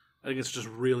yeah, I think it's just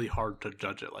really hard to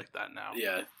judge it like that now.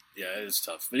 Yeah, it is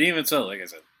tough. But even so, like I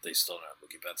said, they still don't have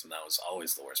Mookie Betts, and that was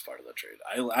always the worst part of the trade.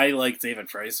 I like David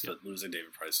Price, but losing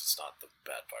David Price is not the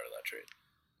bad part of that trade.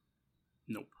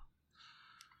 Nope.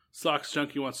 Sox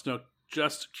Junkie wants to know,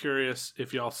 just curious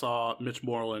if y'all saw Mitch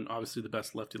Moreland, obviously the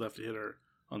best lefty-lefty hitter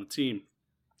on the team,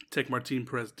 take Martin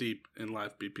Perez deep in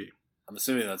live BP. I'm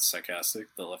assuming that's sarcastic,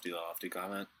 the lefty-lefty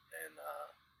comment, and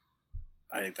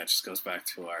I think that just goes back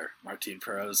to our Martin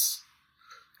Perez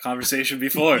conversation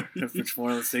before, if Mitch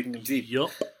Moreland's taking him deep.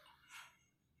 Yup.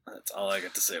 That's all I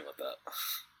got to say about that.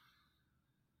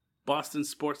 Boston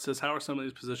Sports says, how are some of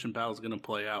these position battles going to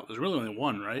play out? There's really only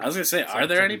one, right? I was going to say, are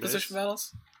there any position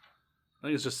battles? I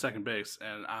think it's just second base,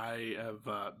 and I have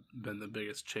been the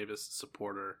biggest Chavis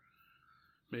supporter,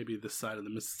 maybe this side of the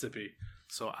Mississippi.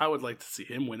 So I would like to see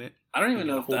him win it. I don't even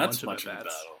know if that's much of a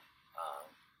battle.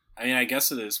 I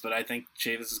guess it is, but I think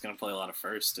Chavis is going to play a lot of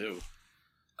first, too.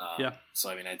 Yeah. So,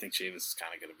 I think Chavis is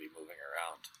kind of going to be moving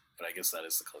around, but I guess that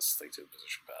is the closest thing to a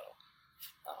position battle.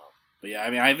 But yeah,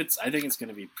 I think it's going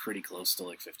to be pretty close to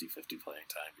 50-50 playing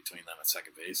time between them at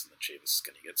second base, and then Chavis is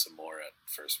going to get some more at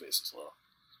first base as well.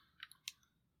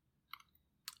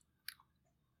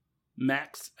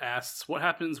 Max asks, what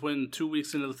happens when 2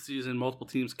 weeks into the season multiple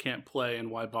teams can't play,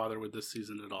 and why bother with this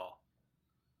season at all?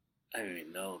 I don't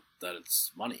even know that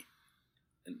it's money.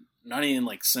 And not even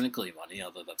cynically money,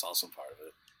 although that's also part of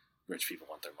it. Rich people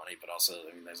want their money, but also,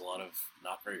 there's a lot of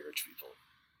not very rich people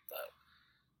that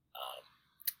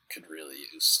could really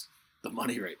use the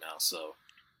money right now. So,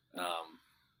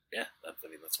 yeah,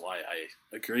 that's why I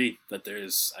agree that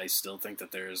I still think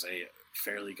that there is a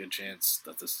fairly good chance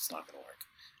that this is not going to work.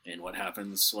 And what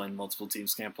happens when multiple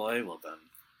teams can't play? Well, then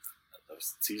the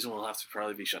season will have to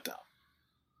probably be shut down.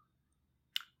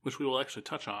 Which we will actually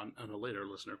touch on in a later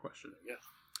listener question. Yeah.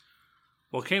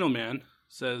 Volcano Man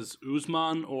says,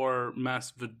 Usman or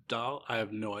Masvidal? I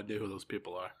have no idea who those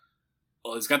people are.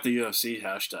 Well, he's got the UFC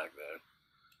hashtag there,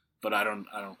 but I don't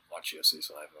watch UFC,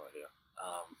 so I have no idea.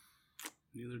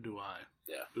 Neither do I.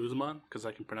 Yeah. Usman? Because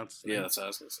I can pronounce his name. Yeah, that's what I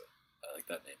was going to say. I like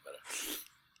that name better.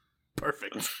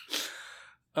 Perfect.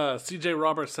 CJ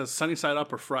Roberts says, sunny side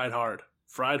up or fried hard?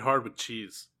 Fried hard with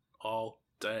cheese. All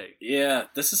day. Yeah,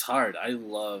 this is hard. I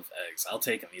love eggs. I'll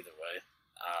take them either way.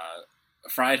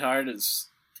 Fried hard is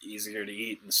easier to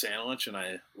eat in a sandwich, and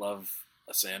I love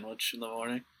a sandwich in the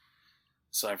morning.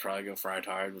 So I'd probably go fried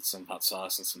hard with some hot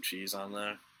sauce and some cheese on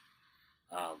there.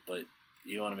 But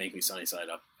you want to make me sunny side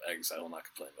up eggs, I will not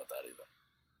complain about that either.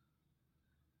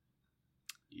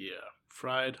 Yeah.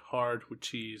 Fried hard with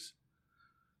cheese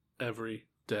every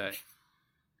day.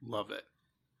 Love it.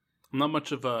 I'm not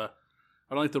much of a...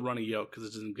 I don't like the runny yolk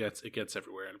because it gets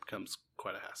everywhere and it becomes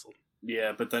quite a hassle.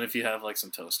 Yeah, but then if you have like some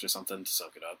toast or something to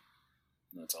soak it up,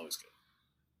 that's always good.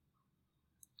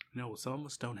 No, some of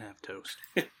us don't have toast.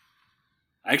 I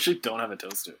actually don't have a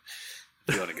toaster.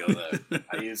 If you want to go there,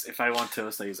 if I want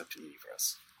toast, I use a panini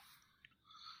press.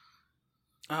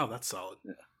 Oh, that's solid.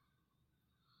 Yeah.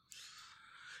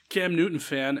 Cam Newton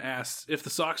fan asks, if the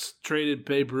Sox traded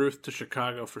Babe Ruth to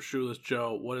Chicago for Shoeless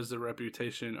Joe, what is the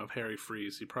reputation of Harry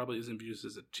Freese? He probably isn't viewed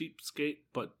as a cheapskate,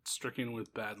 but stricken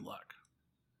with bad luck.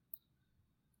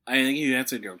 I think you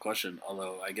answered your own question,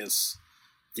 although I guess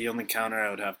the only counter I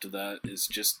would have to that is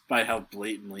just by how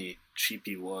blatantly cheap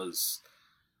he was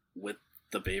with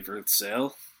the Babe Ruth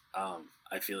sale.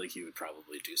 I feel like he would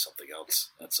probably do something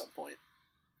else at some point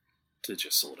to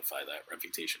just solidify that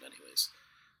reputation anyways.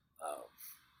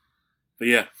 But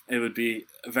yeah, it would be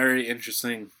a very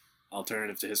interesting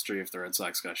alternative to history if the Red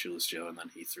Sox got Shoeless Joe and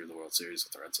then he threw the World Series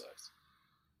with the Red Sox.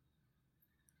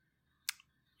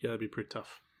 Yeah, that'd be pretty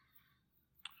tough.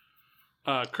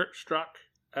 Kurt Struck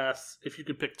asks, if you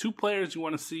could pick 2 players you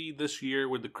want to see this year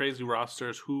with the crazy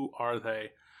rosters, who are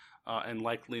they? And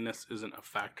likeliness isn't a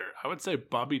factor. I would say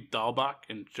Bobby Dahlbach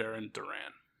and Jarren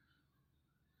Duran.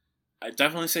 I'd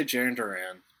definitely say Jarren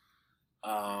Duran.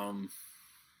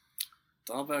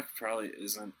 Dahlbach probably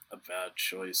isn't a bad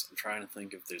choice. I'm trying to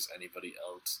think if there's anybody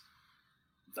else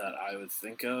that I would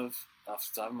think of off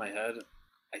the top of my head.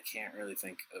 I can't really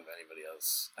think of anybody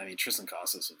else. I mean, Tristan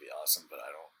Casas would be awesome, but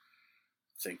I don't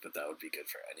think that would be good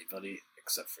for anybody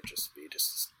except for just me,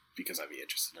 just because I'd be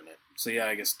interested in it. So yeah,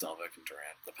 I guess Dahlbach and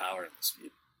Durant, the power and the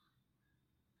speed.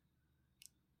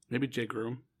 Maybe Jay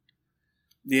Groom.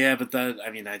 Yeah, but I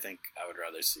think I would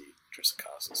rather see Tristan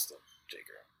Casas than Jay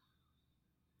Groom.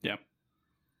 Yeah.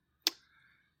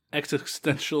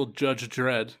 Existential Judge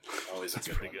Dredd. Always That's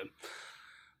pretty good.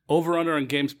 Over under on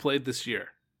games played this year.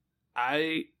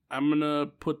 I'm gonna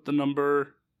put the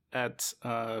number at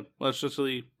let's just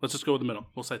go with the middle.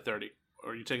 We'll say 30.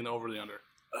 Or are you taking the over or the under?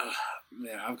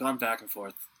 Man, I've gone back and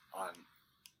forth on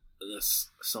this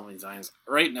so many times.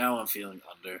 Right now, I'm feeling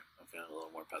under. I'm feeling a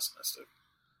little more pessimistic.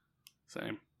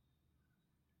 Same.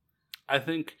 I don't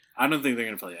think they're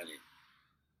gonna play any.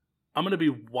 I'm gonna be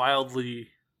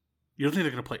wildly. You don't think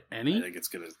they're gonna play any? I think it's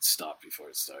gonna stop before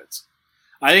it starts.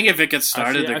 I think if it gets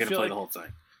started, they're gonna play the whole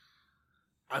thing.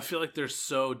 I feel like they're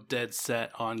so dead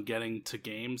set on getting to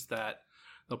games that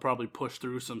they'll probably push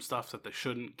through some stuff that they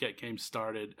shouldn't, get games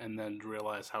started, and then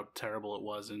realize how terrible it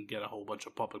was and get a whole bunch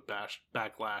of public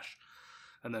backlash,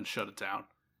 and then shut it down.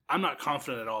 I'm not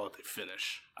confident at all that they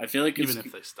finish. I feel like even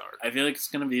if they start, I feel like it's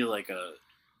going to be like a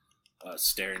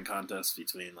staring contest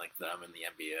between like them and the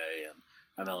NBA and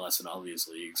MLS and all these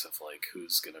leagues of like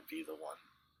who's going to be the one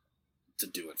to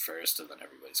do it first, and then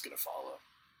everybody's going to follow.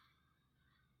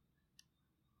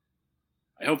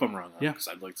 I hope I'm wrong, because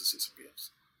I'd like to see some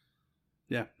games.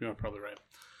 Yeah, you're probably right.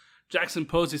 Jackson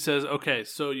Posey says, okay,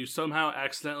 so you somehow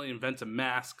accidentally invent a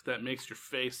mask that makes your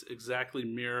face exactly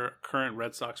mirror current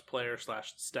Red Sox player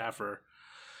 / staffer.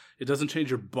 It doesn't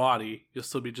change your body. You'll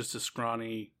still be just as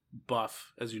scrawny,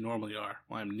 buff as you normally are.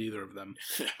 Well, I'm neither of them.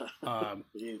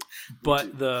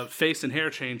 But the face and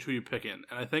hair change, who you picking?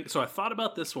 And I thought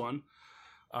about this one,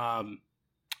 and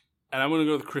I'm going to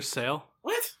go with Chris Sale.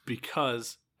 What?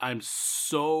 Because I'm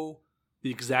so the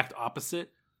exact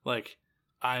opposite. Like,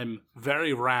 I'm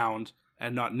very round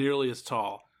and not nearly as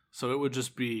tall. So it would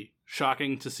just be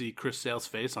shocking to see Chris Sale's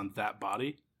face on that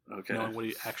body. Okay. Knowing what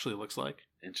he actually looks like.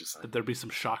 Interesting. That there'd be some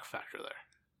shock factor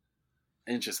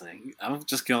there. Interesting. I'm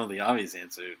just going with the obvious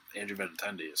answer, Andrew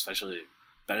Benintendi, especially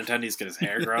Benintendi's got his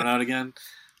hair grown out again.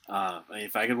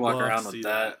 If I could walk around with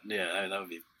that, yeah, that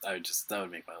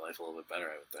would make my life a little bit better,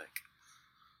 I would think.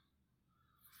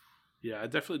 Yeah, I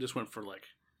definitely just went for like.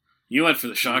 You went for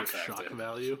the shock factor. Shock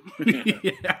value.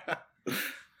 Yeah.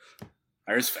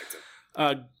 I respect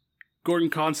it. Gordon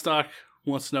Constock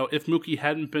wants to know if Mookie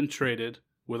hadn't been traded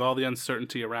with all the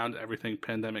uncertainty around everything,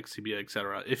 pandemic, CBA,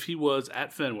 etc. If he was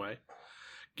at Fenway,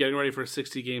 getting ready for a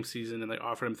 60-game season, and they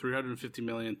offered him $350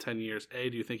 million 10 years, A,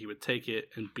 do you think he would take it?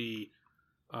 And B,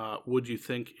 would you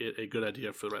think it a good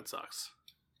idea for the Red Sox?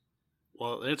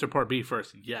 Well, answer part B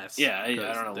first. Yes. Yeah, I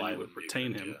don't know why it would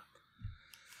retain him.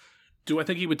 Do I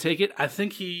think he would take it? I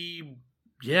think he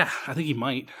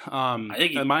might. I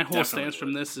think and my whole stance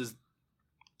from this is,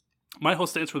 my whole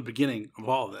stance from the beginning of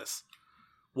all of this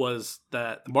was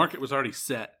that the market was already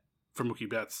set for Mookie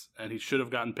Betts, and he should have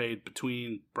gotten paid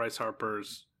between Bryce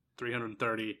Harper's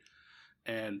 $330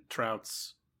 and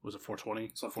Trout's Was it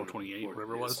 420? 428,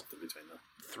 whatever it was. Between them.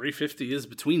 350 is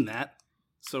between that.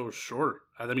 So sure.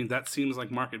 I mean, that seems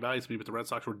like market value to me, but the Red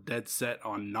Sox were dead set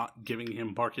on not giving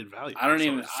him market value. I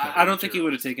don't think he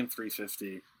would have taken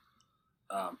 350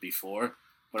 before,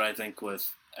 but I think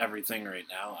with everything right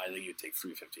now, I think he would take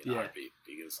 350 in a heartbeat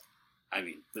because, I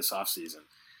mean, this offseason,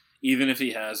 even if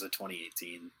he has a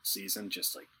 2018 season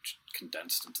just like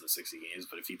condensed into the 60 games,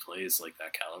 but if he plays like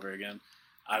that caliber again,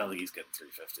 I don't think he's getting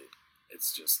 350.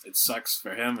 It's just, it sucks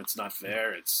for him. It's not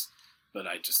fair. But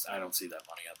I don't see that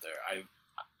money out there.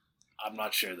 I'm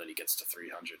not sure that he gets to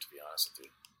 300, to be honest with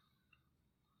you.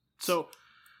 So,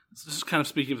 just kind of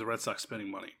speaking of the Red Sox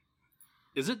spending money,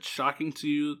 is it shocking to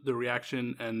you, the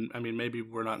reaction? And I mean, maybe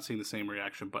we're not seeing the same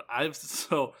reaction, but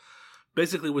so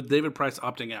basically with David Price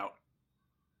opting out,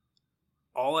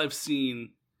 all I've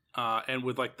seen, and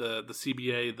with like the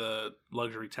CBA, the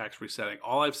luxury tax resetting,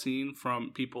 all I've seen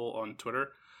from people on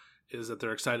Twitter is that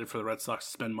they're excited for the Red Sox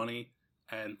to spend money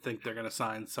and think they're going to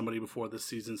sign somebody before the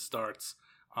season starts.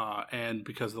 And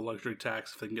because of the luxury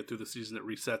tax, if they can get through the season, it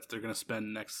resets. They're going to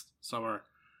spend next summer,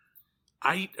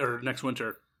 or next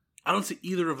winter. I don't see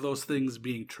either of those things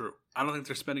being true. I don't think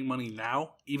they're spending money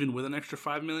now, even with an extra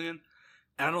 $5 million.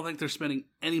 And I don't think they're spending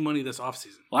any money this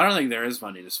offseason. Well, I don't think there is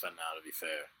money to spend now, to be fair.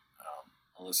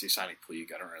 Unless you're signing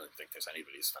Puig, I don't really think there's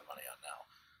anybody to spend money on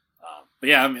now. But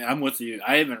yeah, I mean, I'm with you.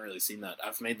 I haven't really seen that.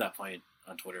 I've made that point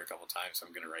on Twitter a couple of times, so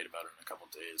I'm going to write about it in a couple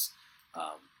of days.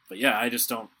 But yeah, I just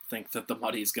don't think that the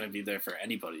money is going to be there for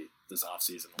anybody this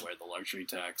offseason where the luxury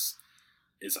tax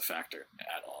is a factor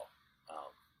at all.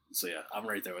 So yeah, I'm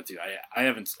right there with you.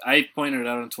 I pointed it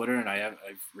out on Twitter, and I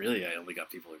only got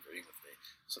people agreeing with me.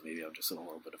 So maybe I'm just in a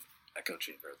little bit of echo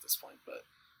chamber at this point. But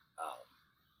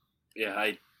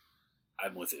yeah,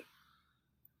 I'm with you.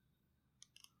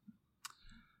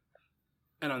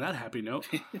 And on that happy note,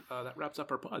 that wraps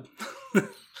up our pod.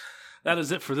 That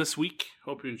is it for this week.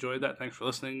 Hope you enjoyed that. Thanks for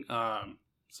listening.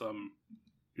 Some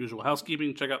usual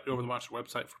housekeeping. Check out the Over the Monster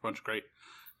website for a bunch of great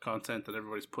content that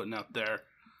everybody's putting out there.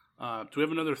 Do we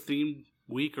have another themed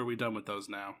week, or are we done with those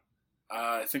now?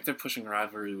 I think they're pushing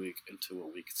Rivalry Week into a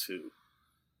week 2.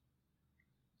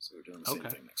 So we're doing the same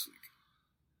thing next week.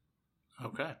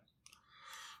 Okay.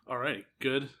 All right.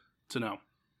 Good to know.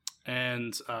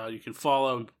 And you can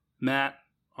follow Matt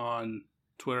on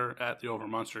Twitter at the Over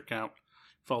Monster account.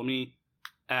 Follow me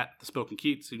at The Spoken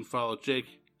Keats. You can follow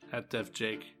Jake at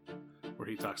DevJake, where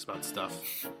he talks about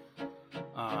stuff.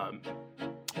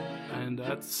 And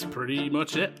that's pretty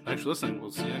much it. Thanks for listening.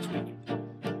 We'll see you next week.